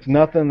mean, it's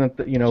nothing that,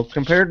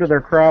 compared to their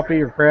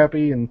crappie or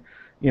crappie and,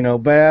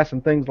 bass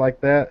and things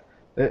like that,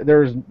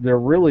 they're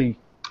really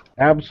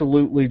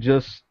absolutely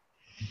just,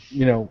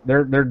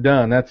 they're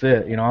done. That's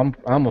it. I'm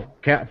a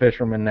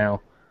catfisherman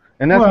now.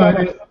 And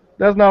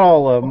that's not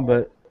all of them,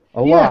 but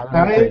a lot.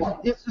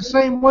 It's the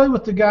same way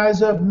with the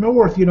guys up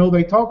north.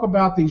 They talk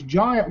about these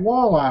giant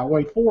walleye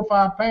weigh 4 or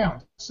 5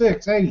 pounds,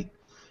 6, 8,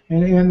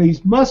 and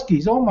these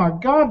muskies. Oh my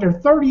God, they're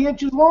 30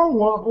 inches long.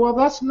 Well,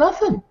 that's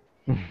nothing.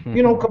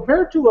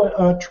 Compared to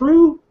a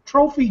true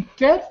trophy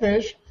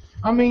catfish.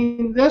 I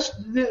mean,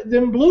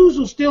 them blues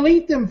will still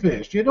eat them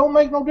fish. It don't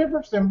make no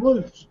difference, them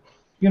blues.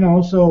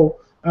 So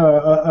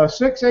a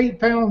 6, 8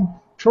 pound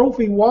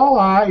trophy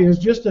walleye is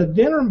just a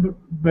dinner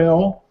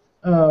bell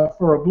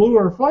for a blue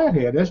or a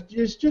flathead.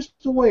 It's just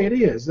the way it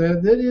is.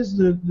 That is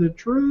the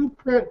true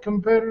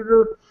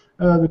competitor,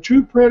 the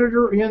true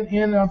predator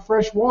in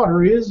fresh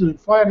water is the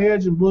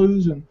flatheads and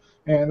blues, and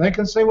they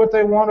can say what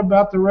they want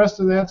about the rest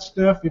of that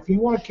stuff. If you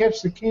want to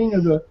catch the king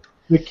of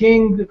the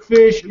king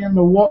fish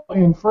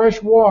in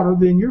fresh water,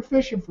 then you're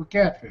fishing for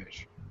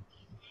catfish.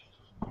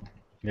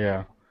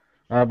 Yeah.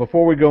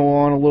 Before we go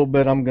on a little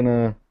bit, I'm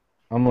gonna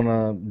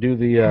do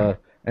the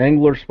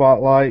angler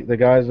spotlight. The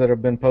guys that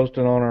have been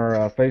posting on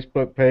our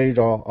Facebook page,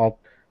 I'll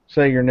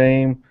say your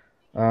name.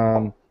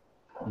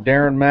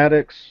 Darren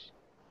Maddox.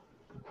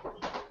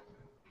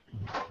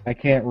 I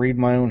can't read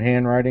my own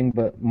handwriting,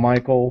 but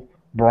Michael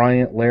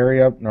Bryant,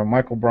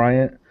 Michael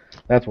Bryant.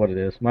 That's what it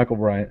is. Michael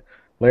Bryant.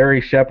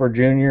 Larry Shepard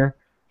Jr.,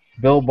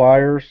 Bill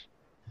Byers,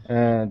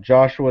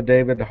 Joshua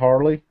David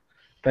Harley.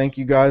 Thank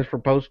you guys for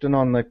posting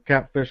on the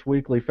Catfish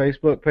Weekly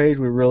Facebook page.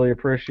 We really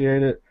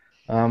appreciate it.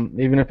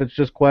 Even if it's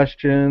just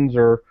questions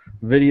or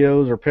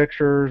videos or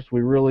pictures,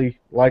 we really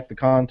like the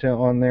content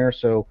on there.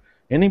 So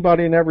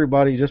anybody and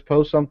everybody, just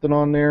post something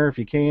on there if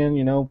you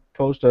can.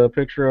 Post a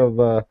picture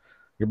of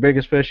your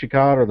biggest fish you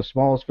caught or the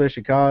smallest fish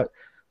you caught,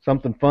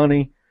 something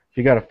funny. If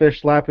you got a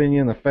fish slapping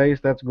you in the face,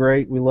 that's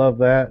great. We love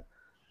that.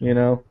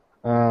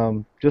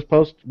 Just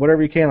post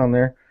whatever you can on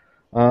there.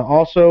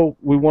 Also,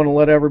 we want to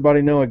let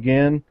everybody know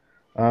again,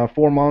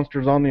 For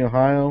Monsters on the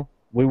Ohio,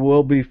 we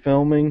will be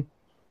filming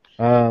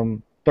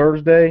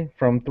Thursday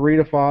from 3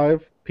 to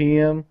 5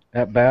 p.m.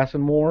 at Bass &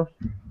 More.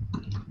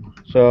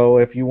 So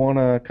if you want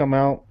to come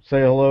out,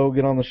 say hello,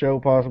 get on the show,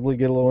 possibly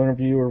get a little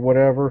interview or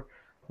whatever,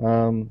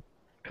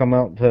 come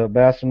out to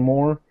Bass &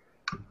 More.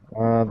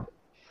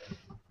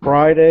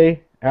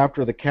 Friday,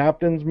 after the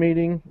captain's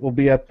meeting, we'll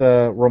be at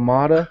the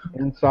Ramada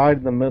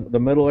inside the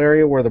middle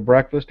area where the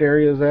breakfast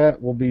area is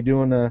at. We'll be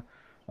doing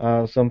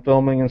some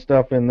filming and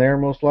stuff in there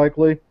most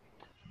likely.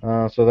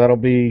 So that'll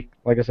be,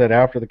 like I said,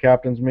 after the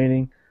captain's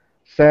meeting.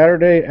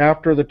 Saturday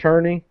after the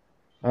tourney,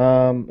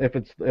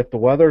 if the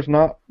weather's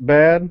not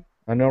bad,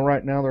 I know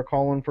right now they're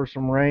calling for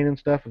some rain and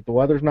stuff. If the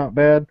weather's not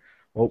bad,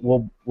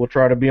 we'll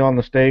try to be on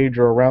the stage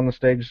or around the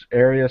stage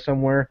area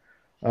somewhere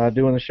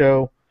doing the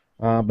show.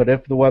 But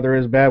if the weather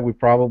is bad, we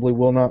probably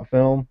will not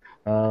film.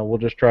 We'll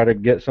just try to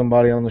get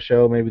somebody on the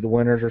show, maybe the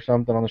winners or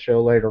something on the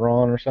show later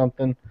on or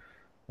something.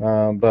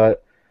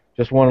 But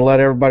just want to let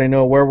everybody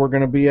know where we're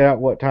going to be at,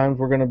 what times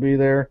we're going to be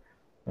there.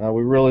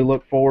 We really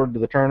look forward to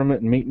the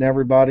tournament and meeting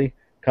everybody.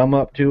 Come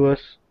up to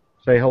us,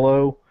 say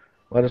hello,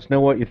 let us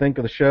know what you think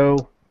of the show.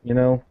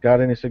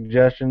 Got any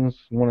suggestions?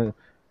 You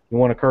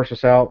want to curse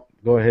us out?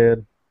 Go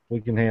ahead,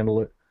 we can handle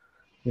it.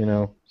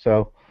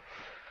 So.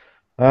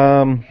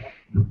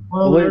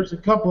 Well, there's a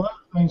couple other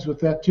things with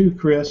that too,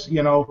 Chris.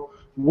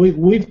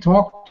 We've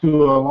talked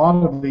to a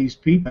lot of these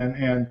people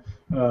and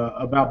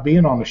about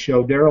being on the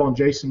show. Daryl and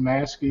Jason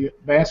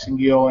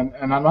Bassingill,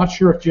 and I'm not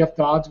sure if Jeff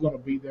Dodd's going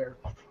to be there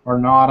or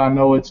not. I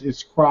know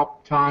it's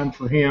crop time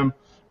for him.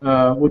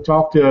 We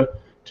talked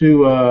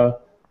to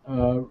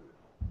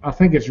I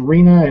think it's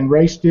Rena and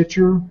Ray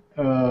Stitcher,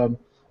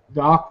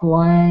 Doc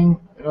Lang,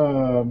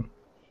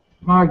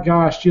 my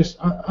gosh, just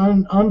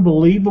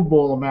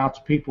unbelievable amounts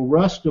of people.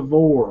 Russ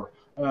DeVore,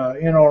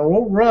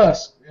 old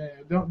Russ.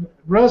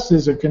 Russ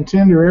is a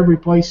contender every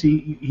place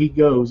he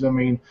goes. I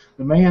mean,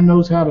 the man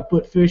knows how to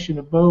put fish in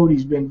a boat.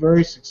 He's been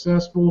very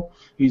successful.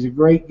 He's a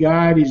great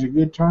guide. He's a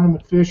good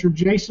tournament fisher.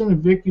 Jason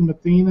and Vicky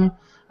Mathena,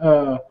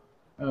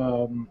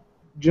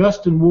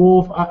 Justin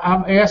Wolf.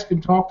 I've asked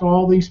and talked to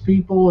all these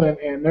people,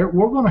 and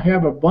we're going to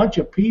have a bunch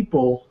of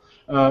people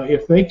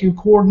if they can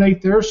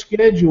coordinate their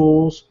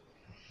schedules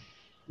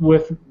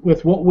with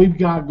what we've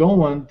got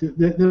going,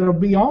 that'll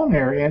be on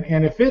there.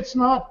 And if it's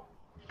not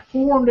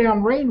pouring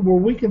down rain where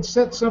we can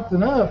set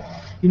something up,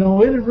 it'd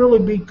really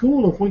be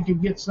cool if we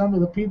could get some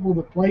of the people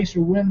to place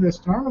or win this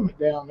tournament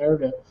down there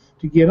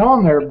to get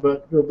on there.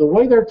 But the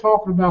way they're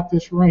talking about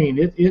this rain,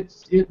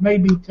 it may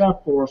be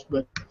tough for us,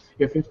 but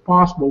if it's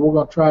possible, we're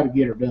going to try to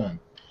get her done.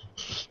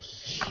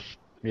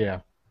 Yeah.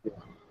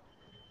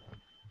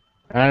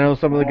 I know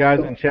some of the guys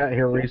in chat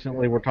here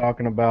recently were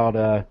talking about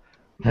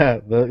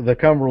the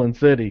Cumberland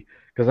City,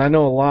 because I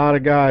know a lot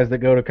of guys that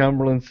go to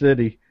Cumberland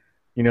City,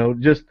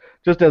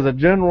 just as a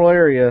general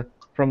area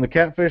from the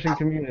catfishing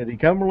community.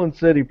 Cumberland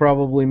City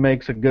probably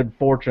makes a good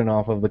fortune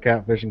off of the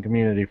catfishing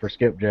community for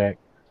skipjack.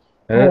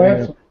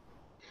 Oh,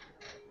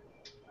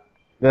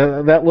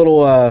 that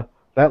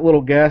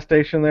little gas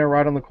station there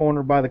right on the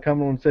corner by the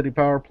Cumberland City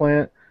power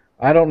plant,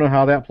 I don't know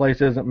how that place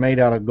isn't made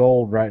out of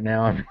gold right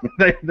now. I mean,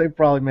 they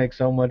probably make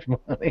so much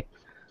money.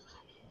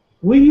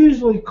 We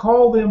usually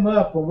call them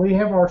up when we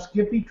have our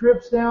Skippy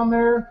trips down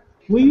there.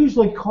 We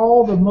usually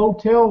call the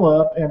motel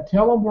up and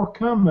tell them we're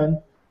coming,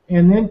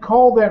 and then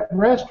call that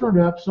restaurant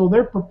up so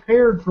they're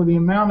prepared for the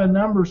amount of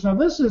numbers. Now,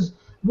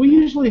 we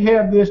usually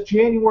have this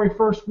January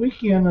 1st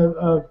weekend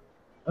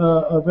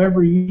of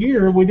every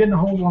year. We didn't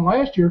hold one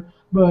last year,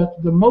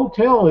 but the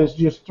motel is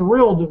just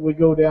thrilled that we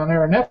go down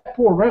there. And that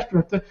poor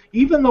restaurant,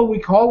 even though we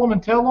call them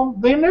and tell them,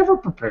 they're never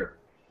prepared.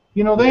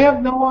 They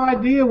have no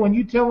idea when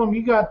you tell them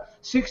you got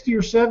 60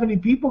 or 70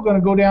 people going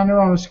to go down there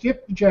on a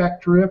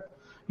skipjack trip.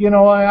 I'm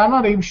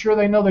not even sure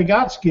they know they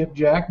got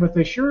skipjack, but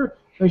they sure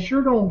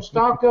don't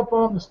stock up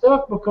on the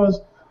stuff, because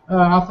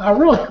I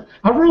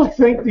really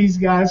think these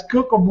guys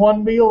cook them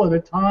one meal at a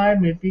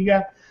time. If you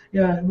got,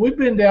 we've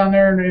been down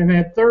there and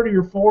had 30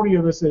 or 40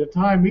 of us at a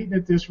time eating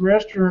at this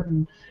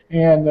restaurant,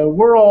 and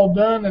we're all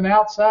done and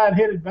outside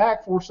headed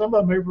back before some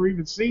of them ever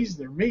even sees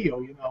their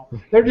meal.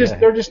 They're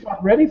just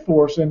not ready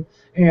for us,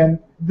 and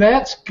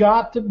that's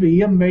got to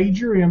be a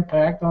major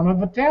impact on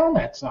a town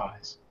that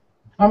size.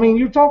 I mean,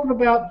 you're talking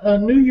about a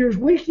New Year's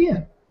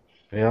weekend.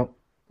 Yep.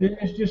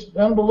 It's just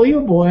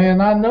unbelievable,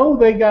 and I know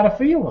they got to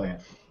feel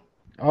that.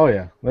 Oh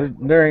yeah,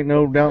 there ain't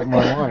no doubt in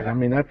my mind. I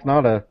mean, that's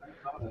not a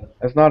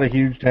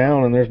huge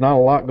town, and there's not a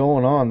lot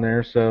going on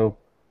there. So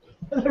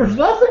there's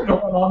nothing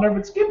going on there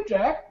but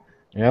skipjack.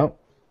 Yep.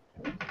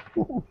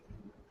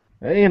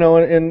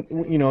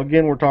 And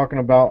again, we're talking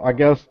about, I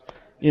guess,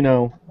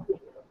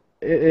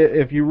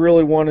 if you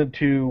really wanted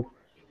to,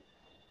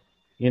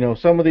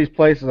 some of these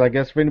places, I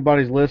guess if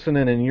anybody's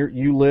listening and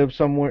you live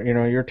somewhere,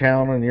 your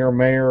town and you're a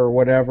mayor or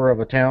whatever of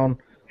a town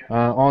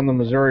on the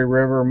Missouri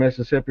River,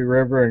 Mississippi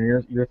River,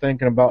 and you're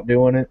thinking about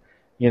doing it,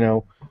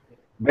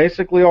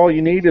 basically all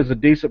you need is a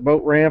decent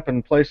boat ramp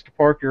and place to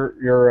park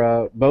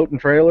your boat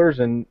and trailers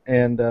and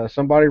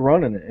somebody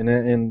running it.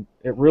 And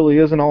it really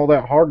isn't all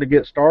that hard to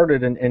get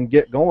started and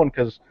get going,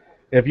 because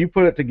if you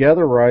put it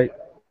together right,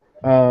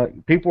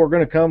 people are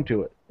going to come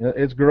to it.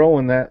 It's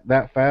growing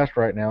that fast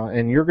right now,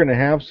 and you're going to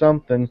have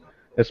something,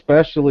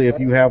 especially if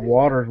you have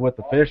waters with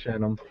the fish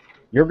in them,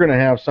 you're going to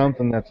have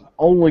something that's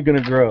only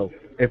going to grow.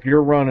 If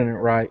you're running it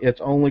right,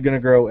 it's only going to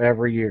grow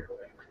every year.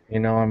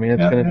 It's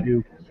going to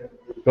do.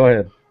 Go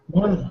ahead.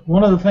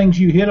 One of the things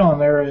you hit on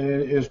there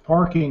is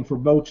parking for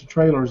boats and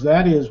trailers.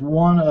 That is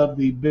one of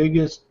the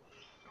biggest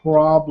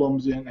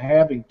problems in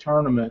having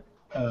tournament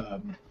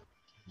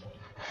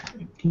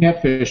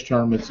catfish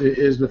tournaments,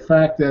 is the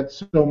fact that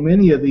so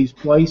many of these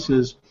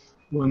places,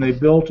 when they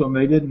built them,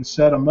 they didn't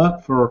set them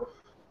up for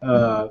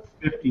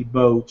 50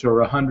 boats or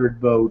 100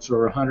 boats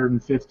or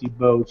 150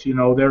 boats.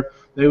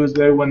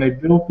 When they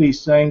built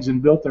these things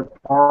and built their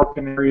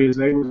parking areas,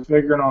 they were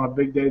figuring on a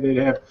big day they'd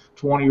have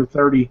 20 or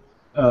 30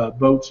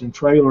 boats and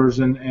trailers,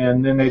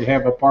 and then they'd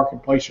have a parking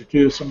place or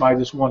two if somebody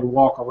just wanted to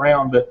walk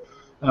around. But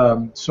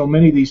so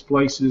many of these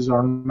places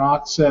are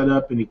not set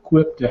up and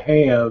equipped to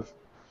have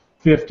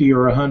 50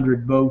 or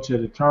 100 boats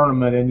at a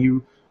tournament,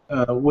 and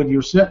when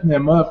you're setting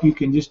them up, you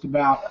can just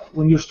about,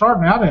 when you're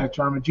starting out in a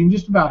tournament, you can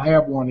just about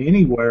have one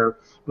anywhere.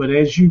 But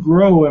as you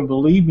grow, and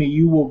believe me,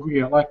 you will,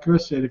 like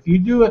Chris said, if you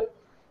do it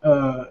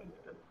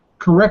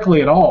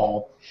correctly at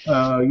all,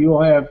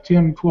 you'll have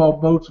 10, 12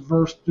 boats the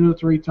first 2 or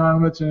 3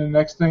 tournaments, and the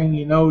next thing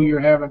you know, you're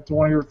having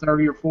 20 or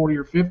 30 or 40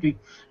 or 50,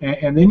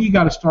 and then you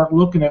got to start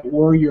looking at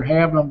where you're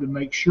having them to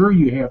make sure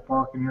you have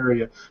parking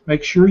area,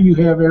 make sure you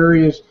have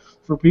areas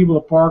for people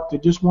to park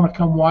that just want to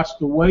come watch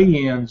the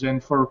weigh-ins,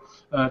 and for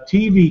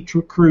TV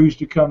crews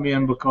to come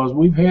in, because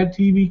we've had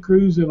TV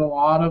crews at a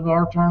lot of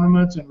our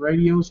tournaments and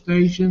radio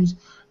stations.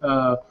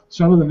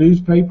 Some of the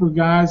newspaper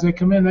guys that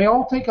come in, they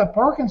all take up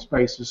parking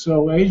spaces.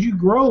 So as you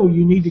grow,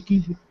 you need to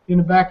keep in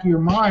the back of your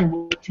mind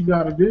what you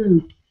got to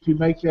do to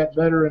make that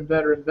better and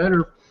better and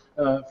better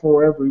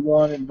for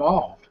everyone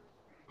involved.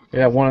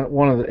 Yeah,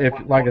 one of the, if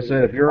like I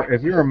said, if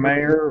you're a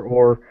mayor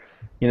or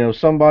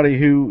somebody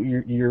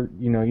who you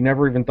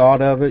never even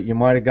thought of it, you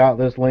might have got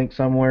this link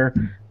somewhere.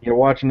 You're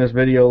watching this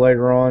video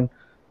later on.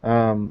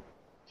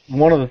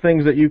 One of the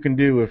things that you can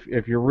do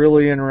if you're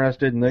really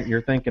interested and that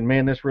you're thinking,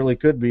 man, this really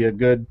could be a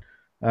good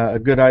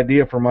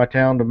idea for my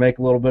town to make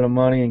a little bit of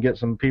money and get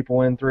some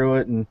people in through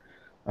it. And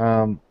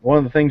one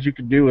of the things you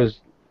could do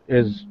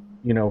is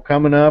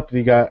coming up,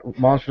 you got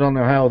Monsters on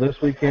the Ohio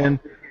this weekend,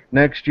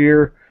 next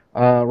year.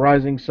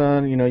 Rising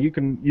Sun, you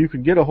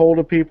can get a hold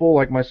of people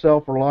like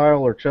myself or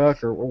Lyle or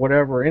Chuck or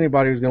whatever,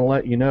 anybody who's going to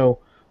let you know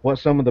what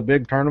some of the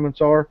big tournaments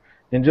are,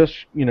 and just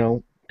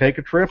take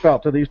a trip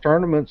out to these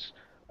tournaments,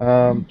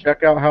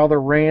 check out how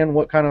they're ran,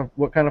 what kind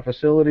of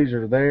facilities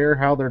are there,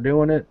 how they're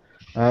doing it.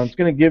 It's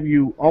going to give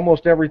you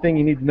almost everything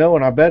you need to know,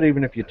 and I bet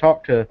even if you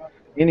talk to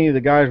any of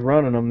the guys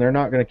running them, they're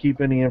not going to keep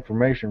any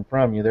information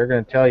from you. They're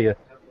going to tell you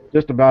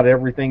just about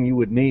everything you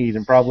would need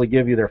and probably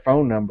give you their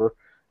phone number.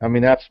 I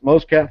mean, that's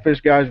most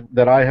catfish guys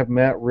that I have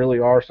met really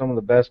are some of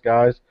the best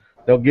guys.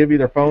 They'll give you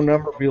their phone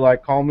number, be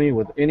like, call me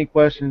with any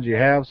questions you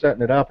have,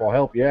 setting it up, I'll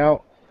help you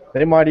out.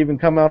 They might even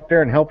come out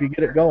there and help you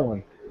get it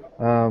going.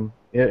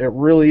 It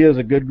really is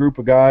a good group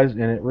of guys,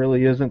 and it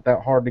really isn't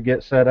that hard to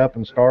get set up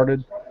and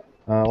started.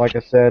 Like I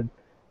said,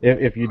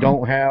 if you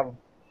don't have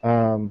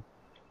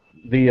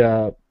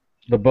the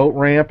boat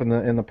ramp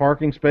and the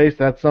parking space,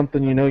 that's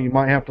something you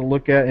might have to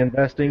look at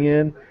investing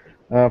in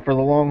for the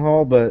long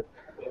haul, but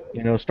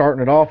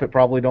starting it off, it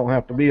probably don't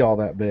have to be all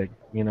that big,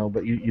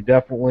 but you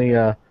definitely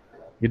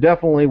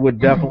would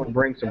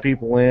bring some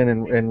people in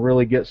and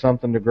really get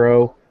something to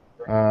grow.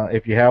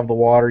 If you have the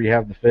water, you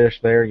have the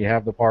fish there, you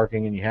have the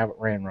parking, and you have it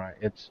ran right.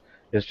 It's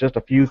just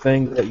a few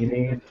things that you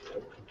need.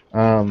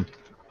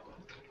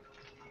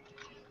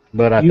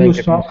 But I think you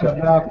was talking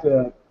about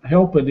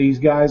helping these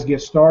guys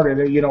get started.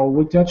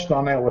 We touched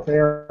on that with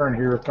Aaron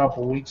here a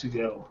couple of weeks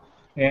ago,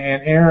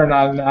 and Aaron,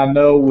 I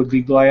know, would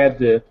be glad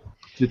to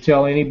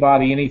tell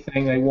anybody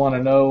anything they want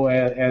to know,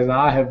 as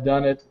I have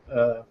done it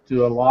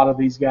to a lot of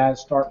these guys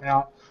starting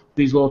out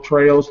these little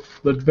trails.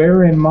 But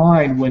bear in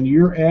mind, when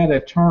you're at a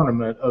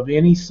tournament of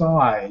any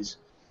size,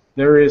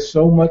 there is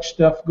so much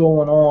stuff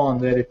going on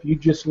that if you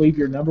just leave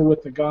your number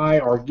with the guy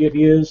or get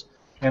his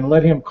and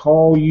let him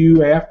call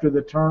you after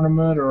the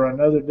tournament or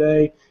another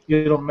day,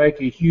 it'll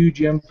make a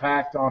huge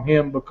impact on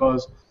him,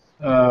 because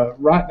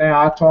right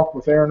now, I talked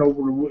with Aaron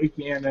over the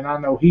weekend, and I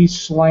know he's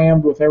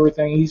slammed with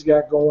everything he's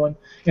got going,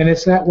 and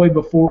it's that way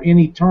before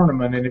any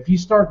tournament. And if you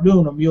start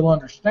doing them, you'll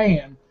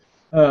understand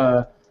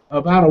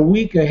about a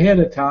week ahead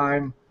of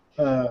time,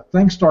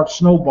 things start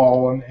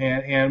snowballing,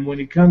 and when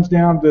it comes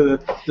down to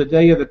the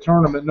day of the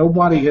tournament,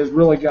 nobody has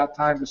really got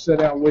time to sit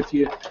down with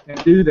you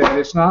and do that.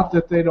 It's not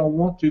that they don't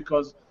want to,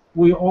 because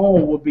we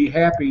all would be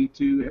happy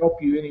to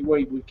help you any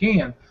way we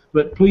can,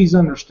 but please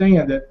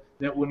understand that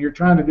when you're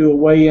trying to do a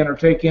weigh-in or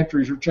take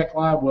entries or check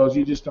live wells,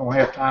 you just don't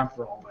have time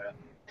for all that.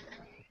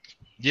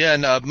 Yeah,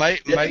 no,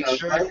 make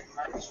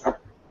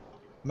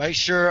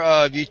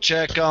sure you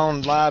check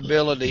on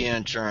liability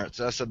insurance.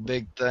 That's a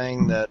big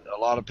thing that a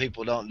lot of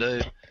people don't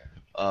do.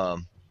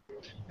 And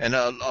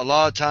a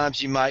lot of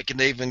times you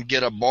can even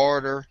get a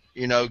barter,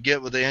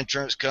 get with the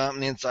insurance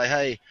company and say,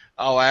 hey,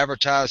 I'll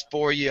advertise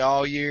for you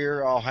all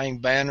year. I'll hang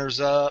banners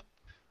up.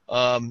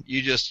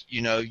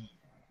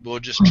 We'll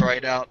just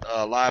trade out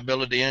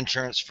liability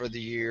insurance for the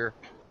year.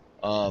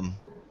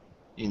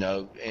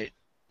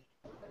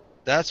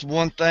 That's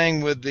one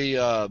thing with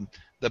the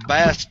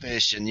bass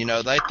fishing.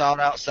 They thought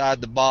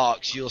outside the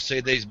box. You'll see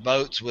these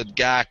boats with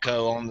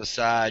Geico on the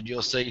side.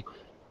 You'll see,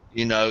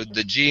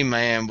 the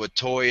G-Man with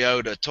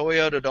Toyota.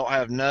 Toyota don't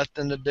have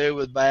nothing to do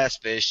with bass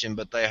fishing,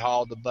 but they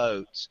haul the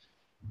boats.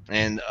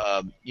 And,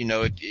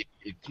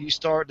 if you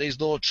start these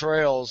little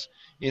trails,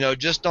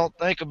 just don't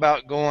think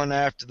about going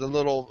after the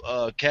little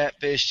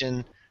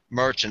catfishing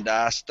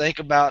merchandise. Think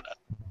about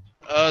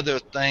other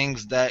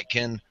things that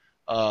can,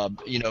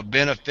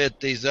 benefit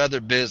these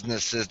other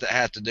businesses that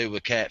have to do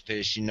with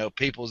catfish.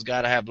 People's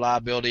got to have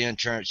liability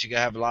insurance. You got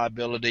to have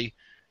liability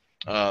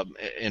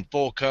and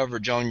full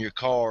coverage on your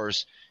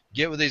cars.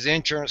 Get with these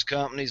insurance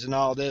companies and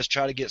all this.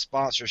 Try to get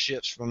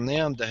sponsorships from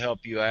them to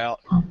help you out.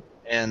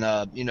 And,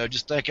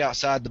 just think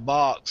outside the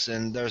box,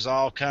 and there's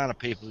all kind of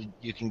people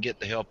you can get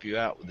to help you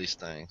out with these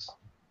things.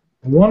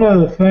 One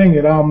other thing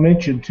that I'll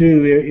mention,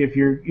 too, if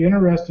you're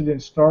interested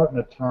in starting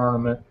a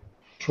tournament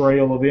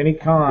trail of any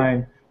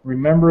kind,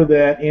 remember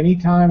that any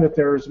time that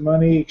there is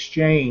money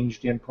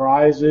exchanged in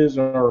prizes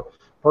or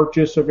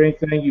purchase of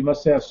anything, you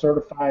must have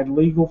certified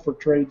legal for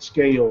trade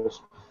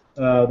scales.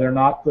 They're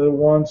not the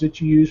ones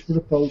that you use for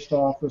the post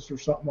office or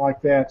something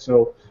like that,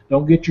 so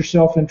don't get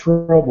yourself in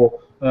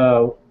trouble.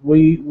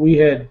 We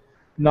had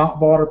not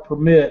bought a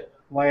permit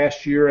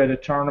last year at a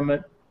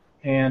tournament,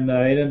 and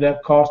it ended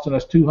up costing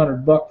us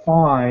 $200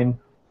 fine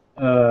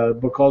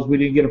because we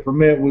didn't get a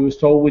permit. We was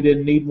told we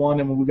didn't need one,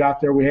 and when we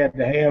got there, we had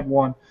to have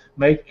one.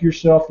 Make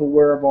yourself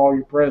aware of all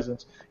your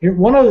presents. Here,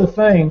 one other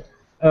thing,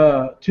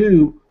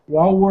 too,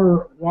 while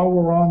we're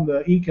on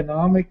the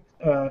economic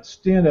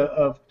stint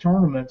of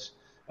tournaments,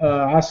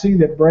 I see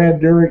that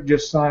Brad Durick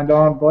just signed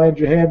on. Glad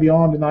to have you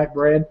on tonight,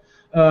 Brad.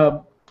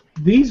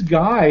 These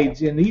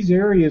guides in these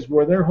areas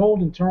where they're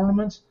holding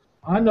tournaments,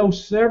 I know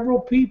several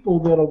people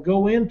that'll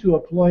go into a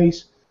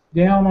place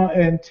down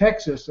in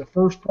Texas the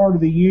first part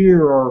of the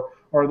year,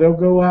 or they'll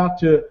go out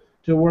to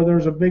where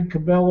there's a big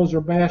Cabela's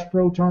or Bass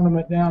Pro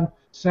tournament down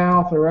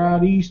south or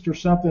out east or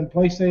something,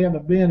 place they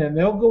haven't been, and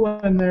they'll go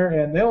in there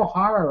and they'll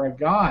hire a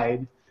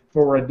guide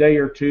for a day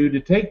or two to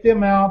take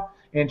them out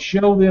and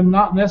show them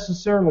not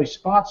necessarily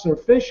spots they're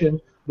fishing,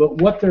 but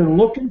what they're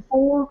looking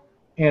for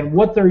and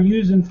what they're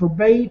using for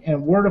bait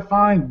and where to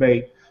find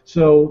bait.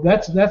 So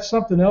that's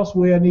something else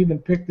we hadn't even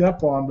picked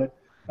up on,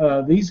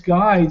 but these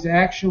guides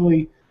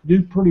actually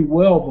do pretty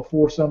well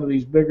before some of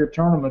these bigger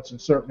tournaments in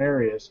certain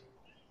areas.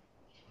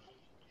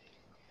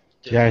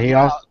 Yeah, he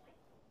also.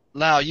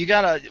 Now you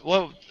gotta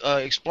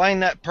explain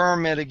that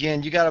permit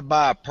again. You gotta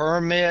buy a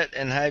permit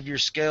and have your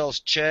scales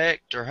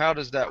checked, or how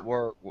does that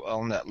work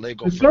on that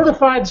legal? The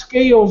certified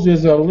scales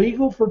is a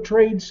legal for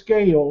trade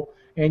scale,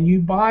 and you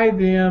buy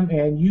them,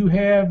 and you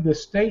have the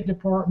State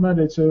Department.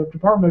 It's a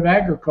Department of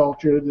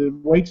Agriculture, the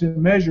weights and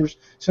measures.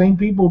 Same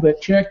people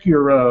that check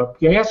your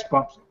gas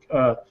pumps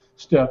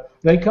stuff.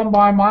 They come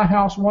by my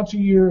house once a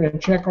year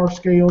and check our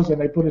scales,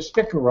 and they put a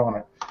sticker on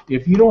it.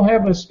 If you don't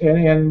have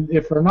and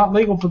if they're not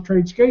legal for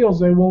trade scales,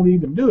 they won't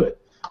even do it.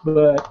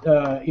 But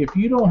if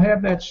you don't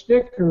have that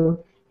sticker,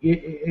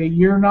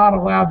 you're not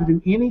allowed to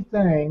do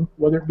anything,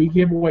 whether it be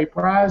give away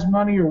prize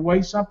money or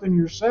weigh something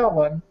you're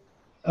selling,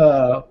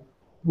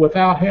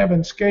 without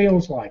having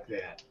scales like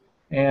that.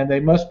 And they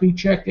must be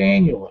checked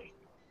annually.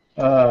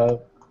 What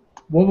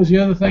was the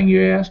other thing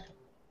you asked?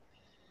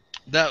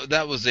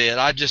 That was it.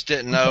 I just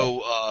didn't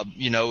know,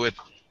 if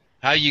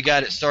how you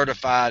got it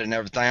certified and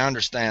everything. I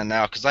understand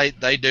now, because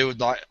they do,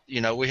 like,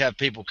 we have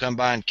people come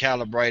by and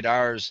calibrate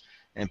ours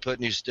and put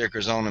new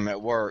stickers on them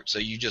at work. So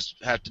you just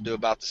have to do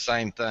about the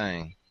same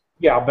thing.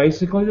 Yeah,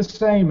 basically the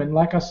same. And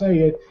like I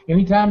say,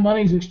 anytime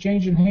money's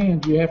exchanging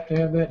hands, you have to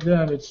have that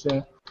done.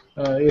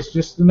 It's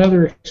just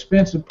another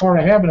expensive part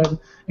of having it,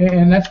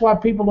 and that's why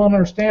people don't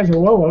understand. So,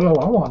 whoa,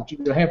 I want you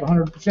to have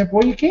 100%.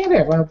 Well, you can't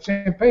have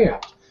 100%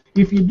 payouts.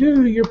 If you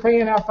do, you're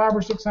paying out $500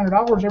 or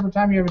 $600 every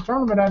time you have a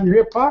tournament out of your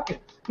hip pocket.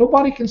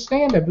 Nobody can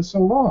stand it for so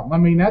long. I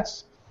mean,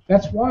 that's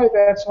why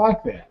that's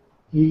like that.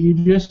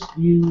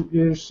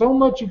 There's so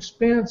much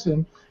expense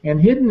and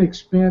hidden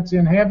expense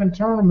in having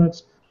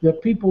tournaments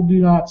that people do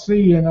not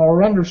see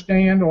or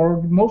understand,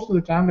 or most of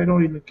the time they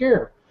don't even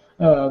care.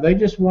 They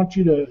just want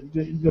you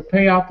to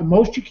pay out the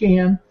most you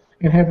can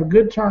and have a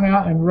good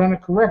turnout and run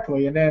it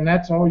correctly, and then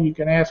that's all you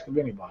can ask of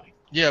anybody.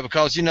 Yeah,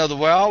 because, the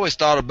way I always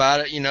thought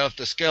about it, if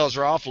the scales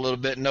are off a little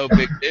bit, no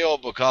big deal,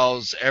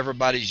 because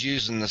everybody's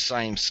using the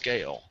same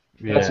scale.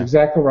 Yeah. That's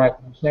exactly right.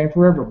 Same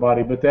for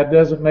everybody, but that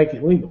doesn't make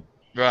it legal.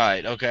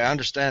 Right. Okay, I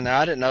understand that.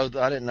 I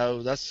didn't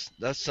know. That's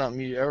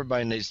something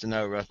everybody needs to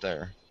know right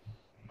there.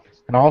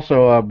 And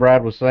also,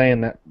 Brad was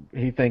saying that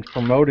he thinks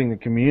promoting the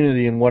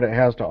community and what it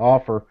has to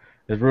offer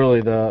is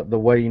really the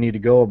way you need to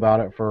go about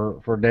it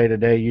for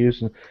day-to-day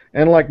use.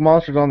 And like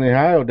Monsters on the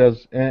Ohio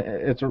does,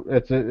 it's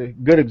a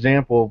good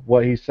example of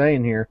what he's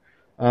saying here.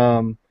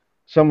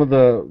 Some of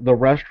the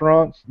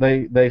restaurants,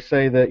 they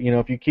say that,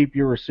 if you keep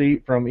your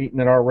receipt from eating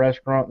at our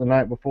restaurant the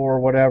night before or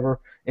whatever,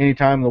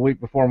 anytime the week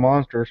before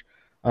Monsters,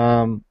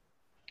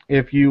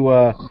 if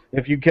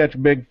you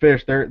catch big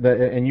fish there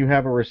and you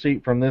have a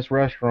receipt from this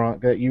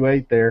restaurant that you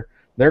ate there,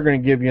 they're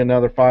going to give you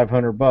another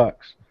 $500.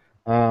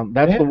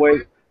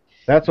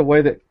 That's the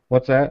way that.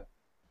 What's that?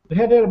 They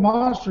had that at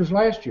Monsters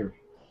last year.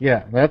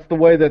 Yeah, that's the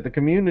way that the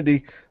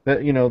community,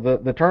 that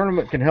the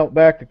tournament can help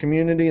back the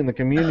community, and the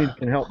community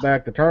can help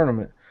back the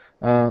tournament.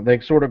 They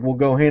sort of will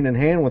go hand in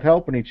hand with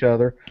helping each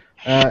other.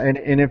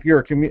 And if you're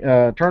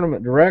a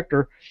tournament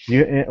director,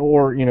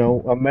 or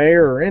a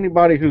mayor or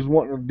anybody who's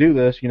wanting to do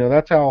this,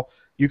 that's how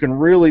you can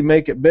really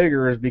make it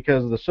bigger, is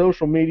because of the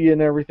social media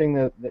and everything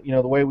that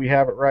the way we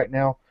have it right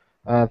now.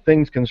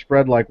 Things can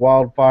spread like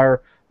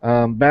wildfire.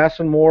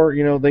 Bass and More,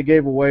 they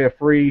gave away a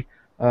free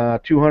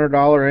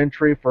 $200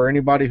 entry for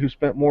anybody who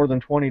spent more than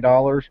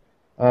 $20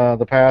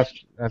 the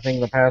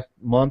past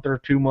month or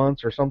 2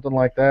 months or something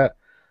like that.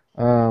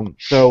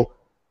 So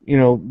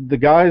the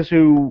guys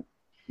who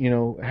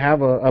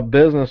have a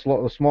business,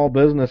 a small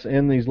business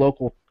in these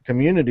local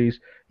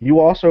communities, you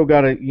also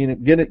got to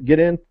get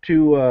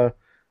into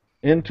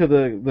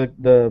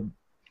the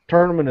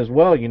tournament as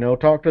well.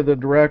 Talk to the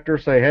director,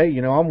 say, hey,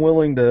 I'm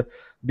willing to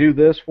do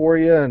this for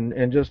you,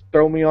 and just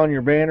throw me on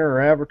your banner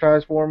or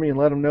advertise for me and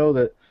let them know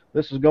that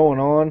this is going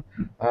on.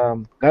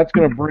 That's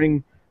going to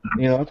bring,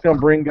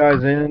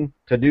 guys in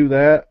to do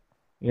that,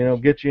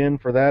 get you in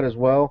for that as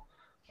well.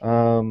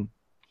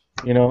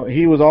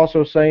 He was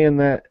also saying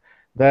that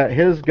that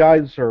his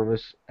guide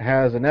service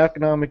has an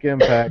economic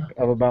impact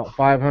of about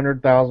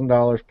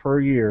 $500,000 per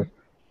year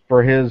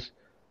for his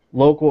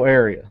local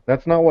area.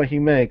 That's not what he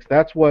makes.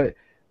 That's what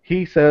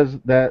he says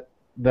that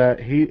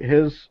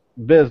his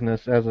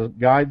business as a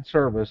guide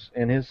service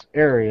in his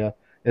area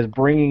is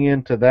bringing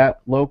into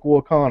that local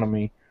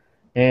economy.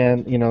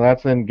 And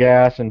that's in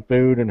gas and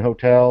food and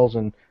hotels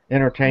and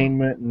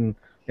entertainment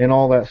and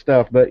all that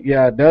stuff. But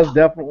yeah, it does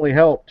definitely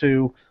help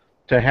to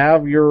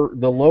have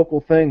the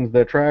local things,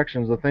 the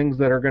attractions, the things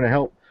that are going to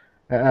help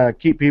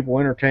keep people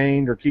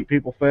entertained or keep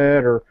people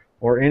fed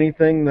or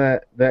anything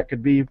that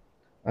could be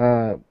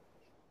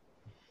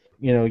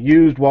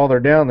used while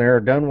they're down there or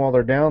done while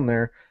they're down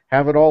there.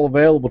 Have it all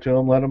available to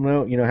them. Let them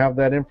know, have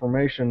that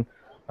information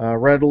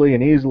readily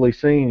and easily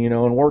seen,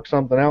 and work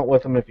something out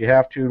with them if you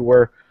have to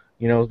where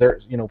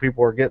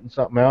people are getting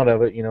something out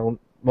of it.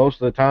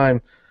 Most of the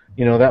time,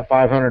 that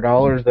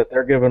 $500 that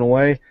they're giving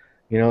away,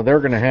 they're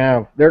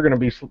going to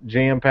be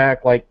jam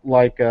packed like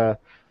Lyle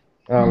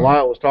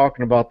was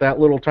talking about. That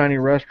little tiny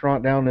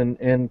restaurant down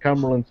in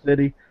Cumberland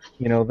City,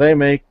 they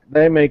make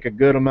a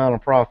good amount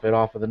of profit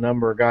off of the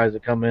number of guys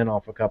that come in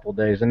off a couple of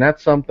days, and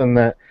that's something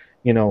that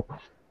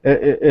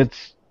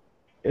it's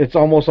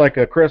almost like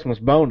a Christmas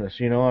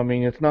bonus. I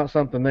mean, it's not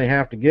something they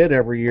have to get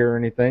every year or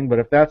anything, but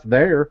if that's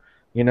there,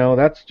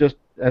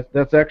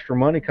 that's extra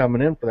money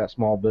coming in for that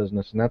small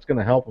business, and that's going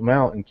to help them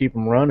out and keep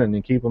them running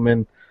and keep them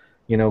in,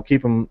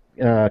 keep them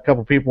a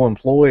couple people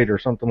employed or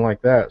something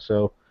like that.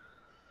 So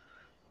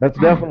that's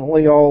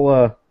definitely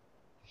all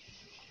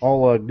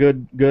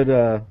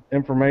good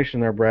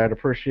information there, Brad.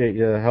 Appreciate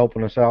you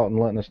helping us out and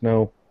letting us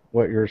know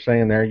what you're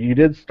saying there. You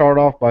did start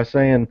off by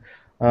saying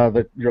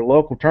that your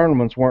local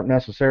tournaments weren't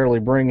necessarily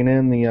bringing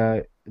in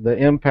the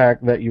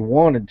impact that you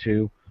wanted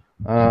to.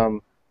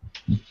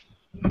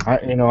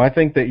 I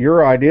think that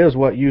your idea is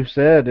what you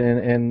said,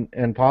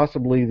 and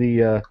possibly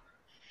the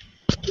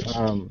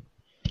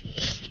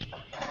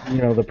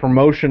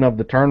promotion of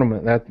the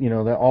tournament. That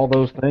that all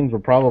those things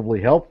would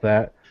probably help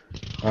that.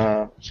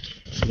 And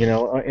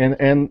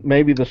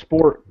maybe the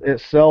sport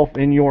itself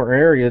in your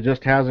area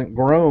just hasn't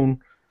grown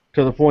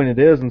to the point it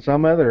is in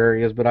some other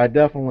areas. But I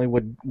definitely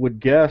would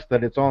guess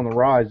that it's on the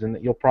rise, and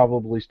that you'll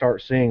probably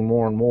start seeing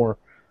more and more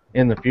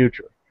in the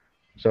future.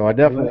 So I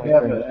definitely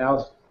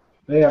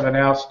They have an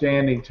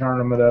outstanding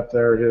tournament up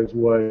there his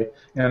way.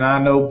 And I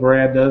know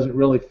Brad doesn't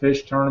really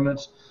fish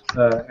tournaments,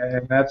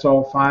 and that's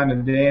all fine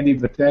and dandy,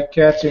 but that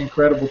cat's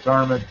incredible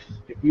tournament.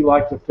 If you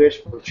like to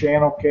fish for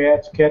channel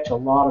cats, catch a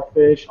lot of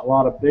fish, a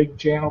lot of big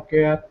channel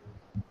cat,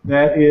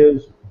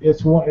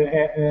 it's one,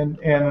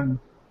 and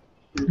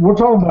we're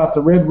talking about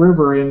the Red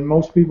River, and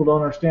most people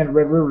don't understand the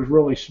Red River is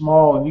really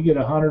small, and you get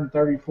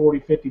 130, 40,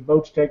 50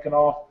 boats taking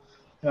off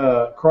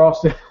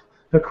across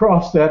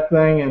that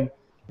thing, and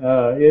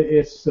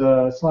it's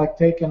like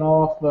taking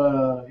off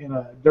in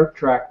a dirt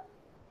track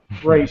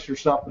race or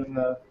something.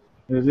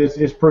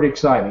 It's pretty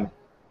exciting.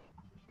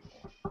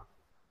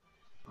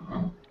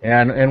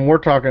 And we're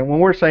talking, when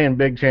we're saying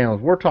big channels,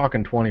 we're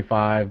talking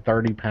 25,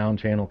 30-pound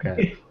channel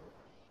cats.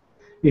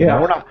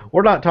 Yeah.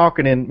 We're not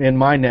talking in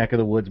my neck of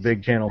the woods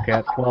big channel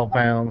cats, 12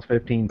 pounds,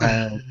 15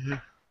 pounds.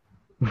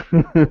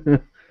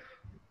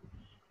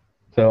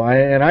 So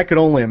I could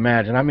only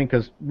imagine. I mean,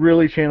 because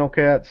really channel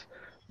cats,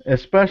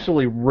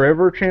 especially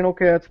river channel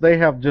cats, they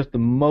have just the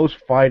most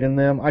fight in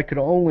them. I could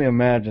only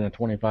imagine a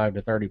 25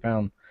 to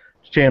 30-pound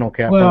channel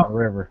cat from the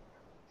river.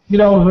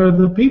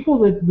 The people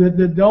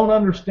that don't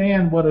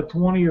understand what a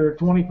 20 or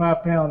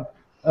 25-pound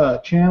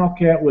channel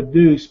cat would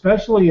do,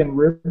 especially in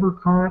river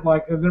current,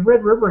 like the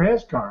Red River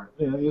has current.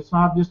 It's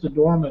not just a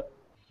dormant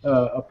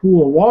a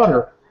pool of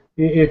water.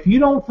 If you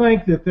don't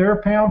think that they're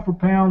pound for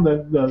pound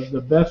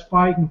the best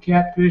fighting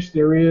catfish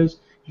there is,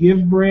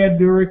 give Brad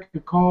Durick a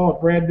call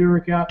at Brad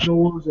Durick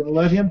Outdoors and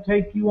let him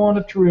take you on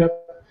a trip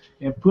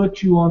and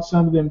put you on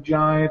some of them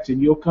giants,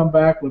 and you'll come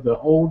back with a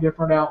whole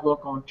different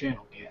outlook on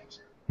channel cats.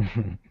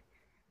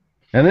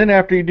 And then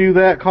after you do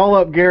that, call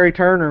up Gary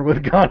Turner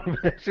with Gone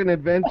Fishing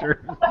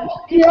Adventures.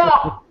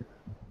 Yeah.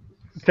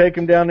 Take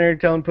him down there and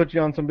tell him to put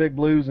you on some big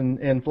blues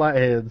and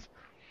flatheads.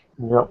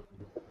 Yep.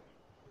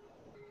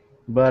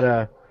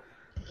 But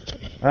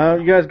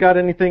you guys got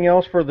anything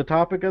else for the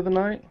topic of the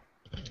night?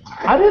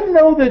 I didn't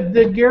know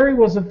that Gary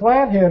was a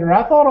flatheader.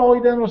 I thought all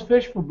he done was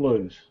fish for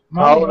blues.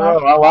 Oh, no,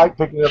 I like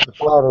picking up the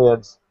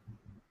flatheads.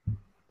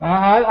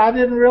 I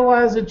didn't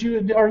realize that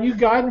are you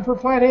guiding for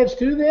flatheads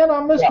too then? I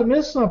must have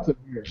missed something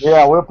here.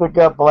 Yeah, we'll pick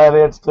up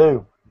flatheads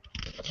too.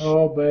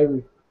 Oh,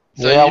 baby.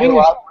 So yeah, we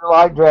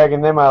like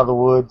dragging them out of the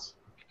woods.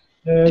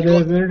 They're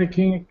the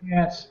king of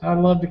cats. I'd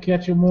love to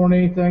catch them more than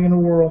anything in the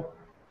world.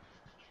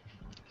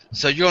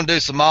 So you're going to do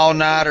some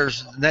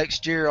all-nighters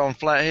next year on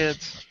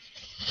flatheads?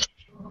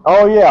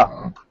 Oh,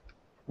 yeah.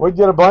 We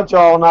did a bunch of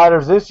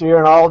all-nighters this year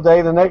and all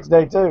day the next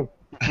day, too.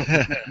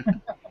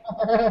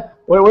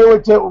 we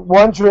took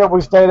one trip,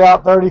 we stayed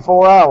out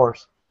 34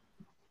 hours.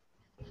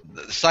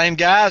 The same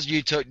guys,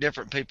 you took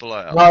different people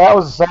out? No, that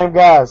was the same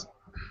guys.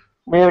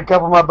 Me and a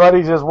couple of my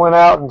buddies just went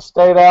out and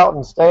stayed out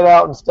and stayed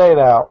out and stayed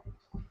out.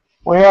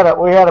 we had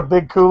a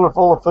big cooler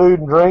full of food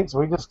and drinks.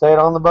 We just stayed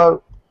on the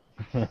boat.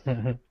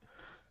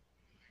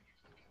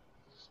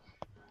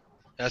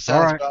 That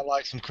sounds right. about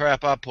like some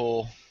crap I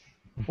pull.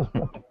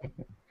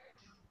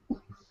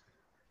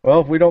 Well,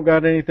 if we don't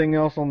got anything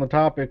else on the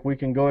topic, we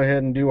can go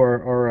ahead and do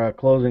our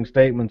closing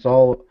statements.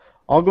 I'll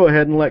go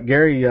ahead and let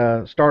Gary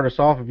start us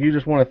off. If you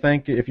just want to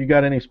thank, if you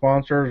got any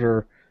sponsors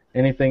or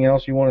anything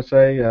else you want to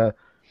say,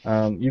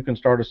 you can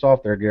start us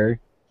off there, Gary.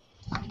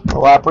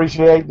 Well, I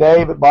appreciate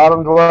Dave at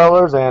Bottom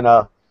Dwellers and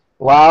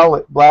Lyle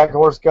at Black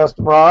Horse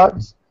Custom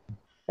Rods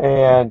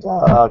and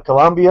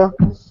Columbia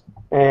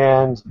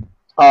and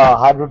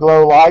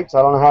Hydroglow lights.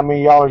 I don't know how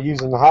many of y'all are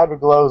using the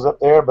Hydroglows up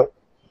there, but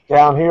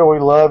down here we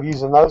love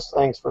using those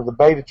things for the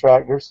bait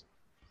attractors.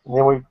 And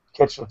then we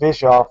catch the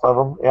fish off of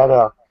them.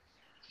 It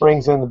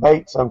brings in the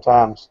bait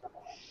sometimes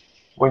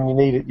when you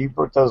need it. You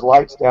put those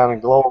lights down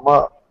and glow them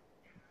up.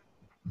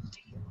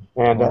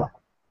 And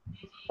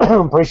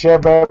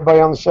appreciate everybody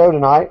on the show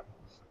tonight.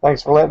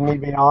 Thanks for letting me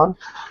be on.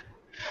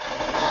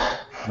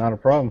 Not a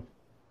problem.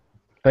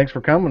 Thanks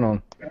for coming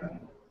on.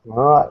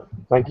 All right.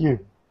 Thank you.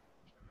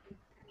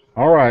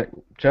 All right,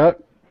 Chuck.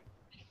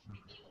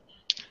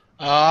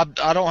 I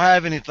don't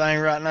have anything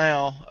right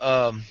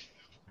now.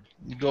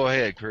 You go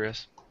ahead,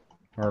 Chris.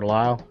 Or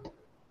Lyle.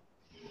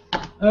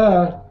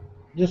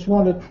 Just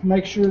wanted to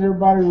make sure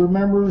everybody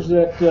remembers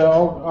that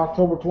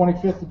October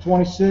 25th to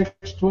 26th,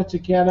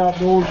 Twitzy Cat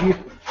Outdoors, you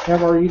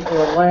have our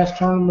last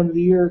tournament of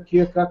the year,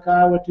 Keokuk,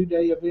 Iowa,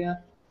 2-day event.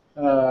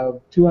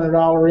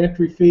 $200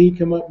 entry fee.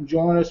 Come up and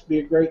join us. Be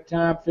a great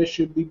time. Fish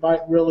should be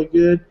biting really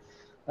good.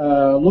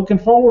 Looking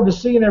forward to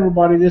seeing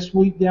everybody this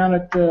week down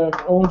at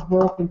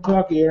Owensboro,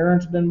 Kentucky.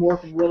 Aaron's been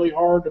working really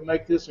hard to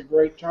make this a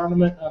great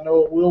tournament. I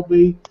know it will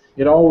be.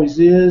 It always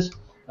is.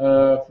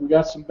 If we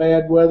got some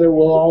bad weather,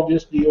 we'll all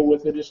just deal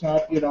with it. It's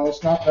not,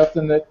 it's not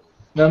nothing that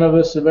none of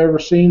us have ever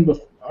seen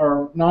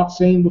or not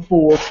seen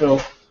before. So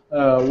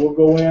we'll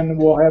go in and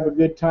we'll have a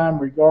good time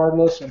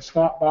regardless and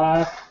stop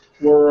by.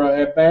 We're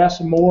at Bass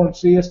and More and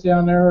see us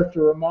down there at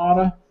the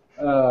Ramada.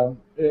 I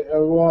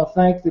want to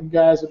thank the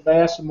guys at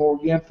Bass and More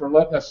again for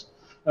letting us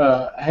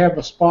have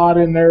a spot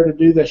in there to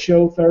do the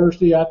show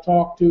Thursday. I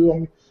talked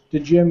to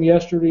Jim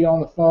yesterday on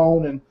the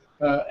phone, and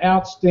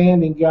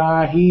outstanding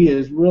guy. He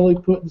is really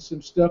putting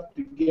some stuff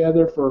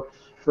together for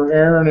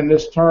Aaron in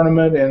this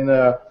tournament, and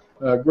a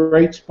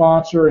great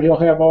sponsor. He'll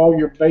have all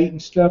your bait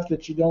and stuff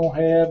that you don't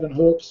have, and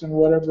hooks and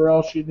whatever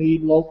else you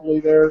need locally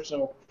there.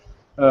 So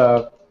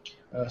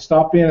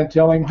stop in and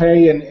tell him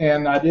hey.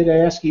 And I did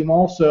ask him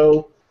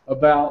also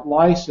about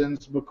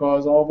license,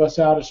 because all of us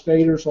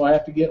out-of-staters will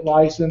have to get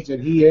licensed,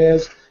 and he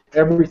has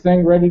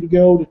everything ready to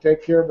go to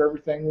take care of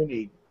everything we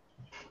need.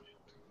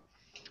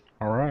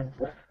 All right.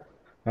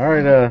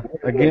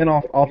 Again,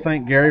 I'll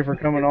thank Gary for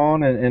coming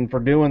on and for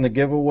doing the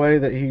giveaway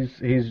that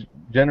he's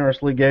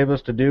generously gave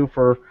us to do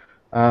for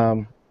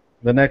the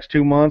next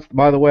 2 months.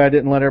 By the way, I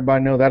didn't let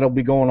everybody know that'll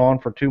be going on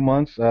for 2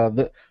 months.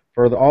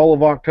 For all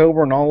of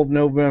October and all of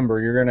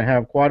November, you're going to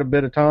have quite a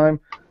bit of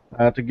time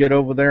to get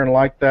over there and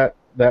like that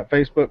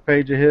Facebook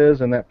page of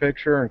his and that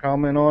picture and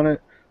comment on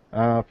it.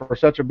 For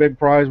such a big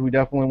prize, we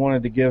definitely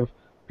wanted to give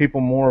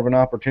people more of an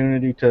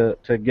opportunity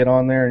to get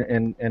on there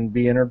and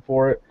be entered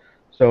for it.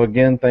 So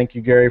again, thank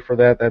you, Gary, for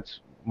that.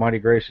 That's mighty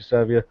gracious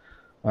of you.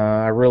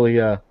 I really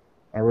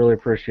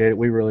appreciate it.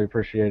 We really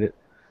appreciate it.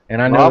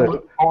 And I know I'm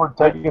looking forward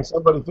to taking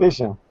somebody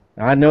fishing.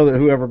 I know that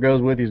whoever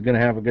goes with you is going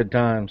to have a good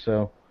time.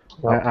 So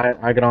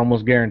I can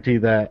almost guarantee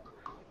that.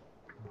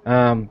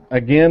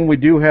 Again, we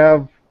do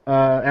have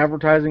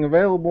advertising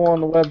available on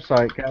the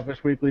website,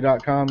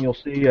 catfishweekly.com. You'll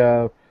see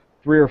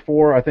 3 or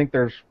 4. I think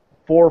there's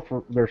 4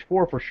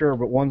 for sure,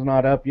 but one's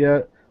not up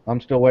yet.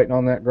 I'm still waiting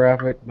on that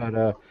graphic,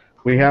 but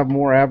we have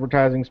more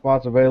advertising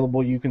spots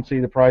available. You can see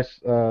the price,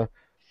 the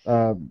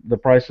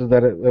prices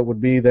that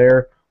would be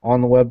there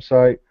on the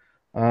website.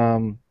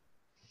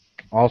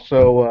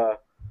 Also,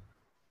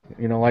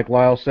 like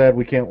Lyle said,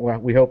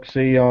 we hope to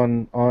see you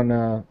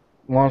on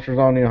Monsters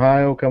on the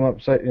Ohio. Come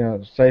up,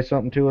 say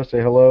something to us,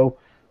 say hello.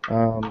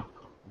 Got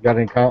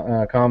any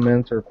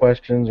comments or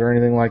questions or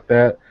anything like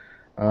that?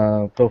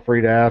 Feel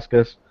free to ask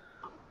us.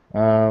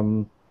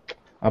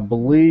 I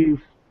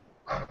believe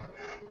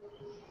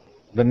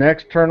the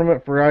next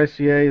tournament for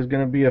ICA is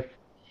going to be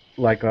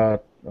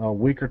a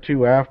week or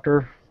 2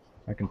 after.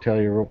 I can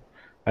tell you,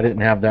 I didn't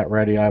have that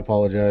ready. I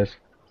apologize.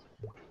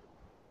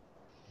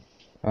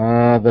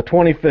 The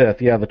 25th,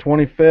 the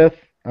 25th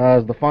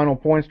is the final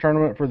points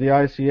tournament for the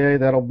ICA.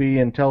 That'll be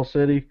in Tell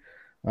City.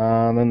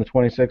 And then the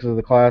 26th is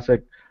the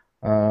Classic.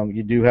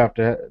 You do have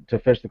to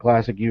fish the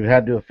Classic. You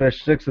had to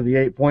fish 6 of the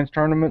 8 points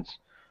tournaments,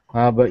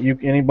 but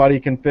anybody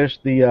can fish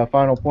the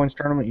final points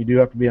tournament. You do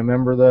have to be a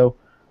member though.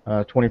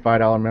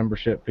 $25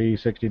 membership fee,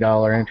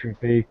 $60 entry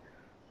fee.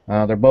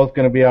 They're both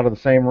going to be out of the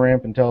same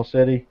ramp in Tell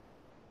City.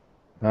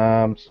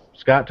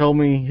 Scott told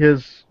me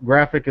his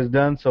graphic is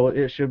done, so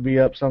it should be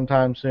up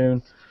sometime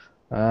soon.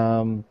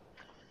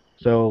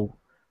 So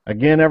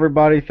again,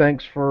 everybody,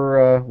 thanks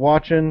for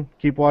watching.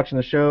 Keep watching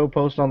the show.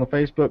 Post on the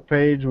Facebook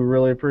page. We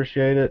really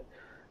appreciate it.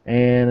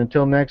 And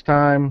until next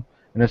time,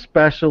 and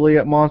especially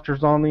at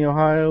Monsters on the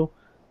Ohio,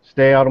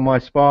 stay out of my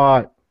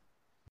spot.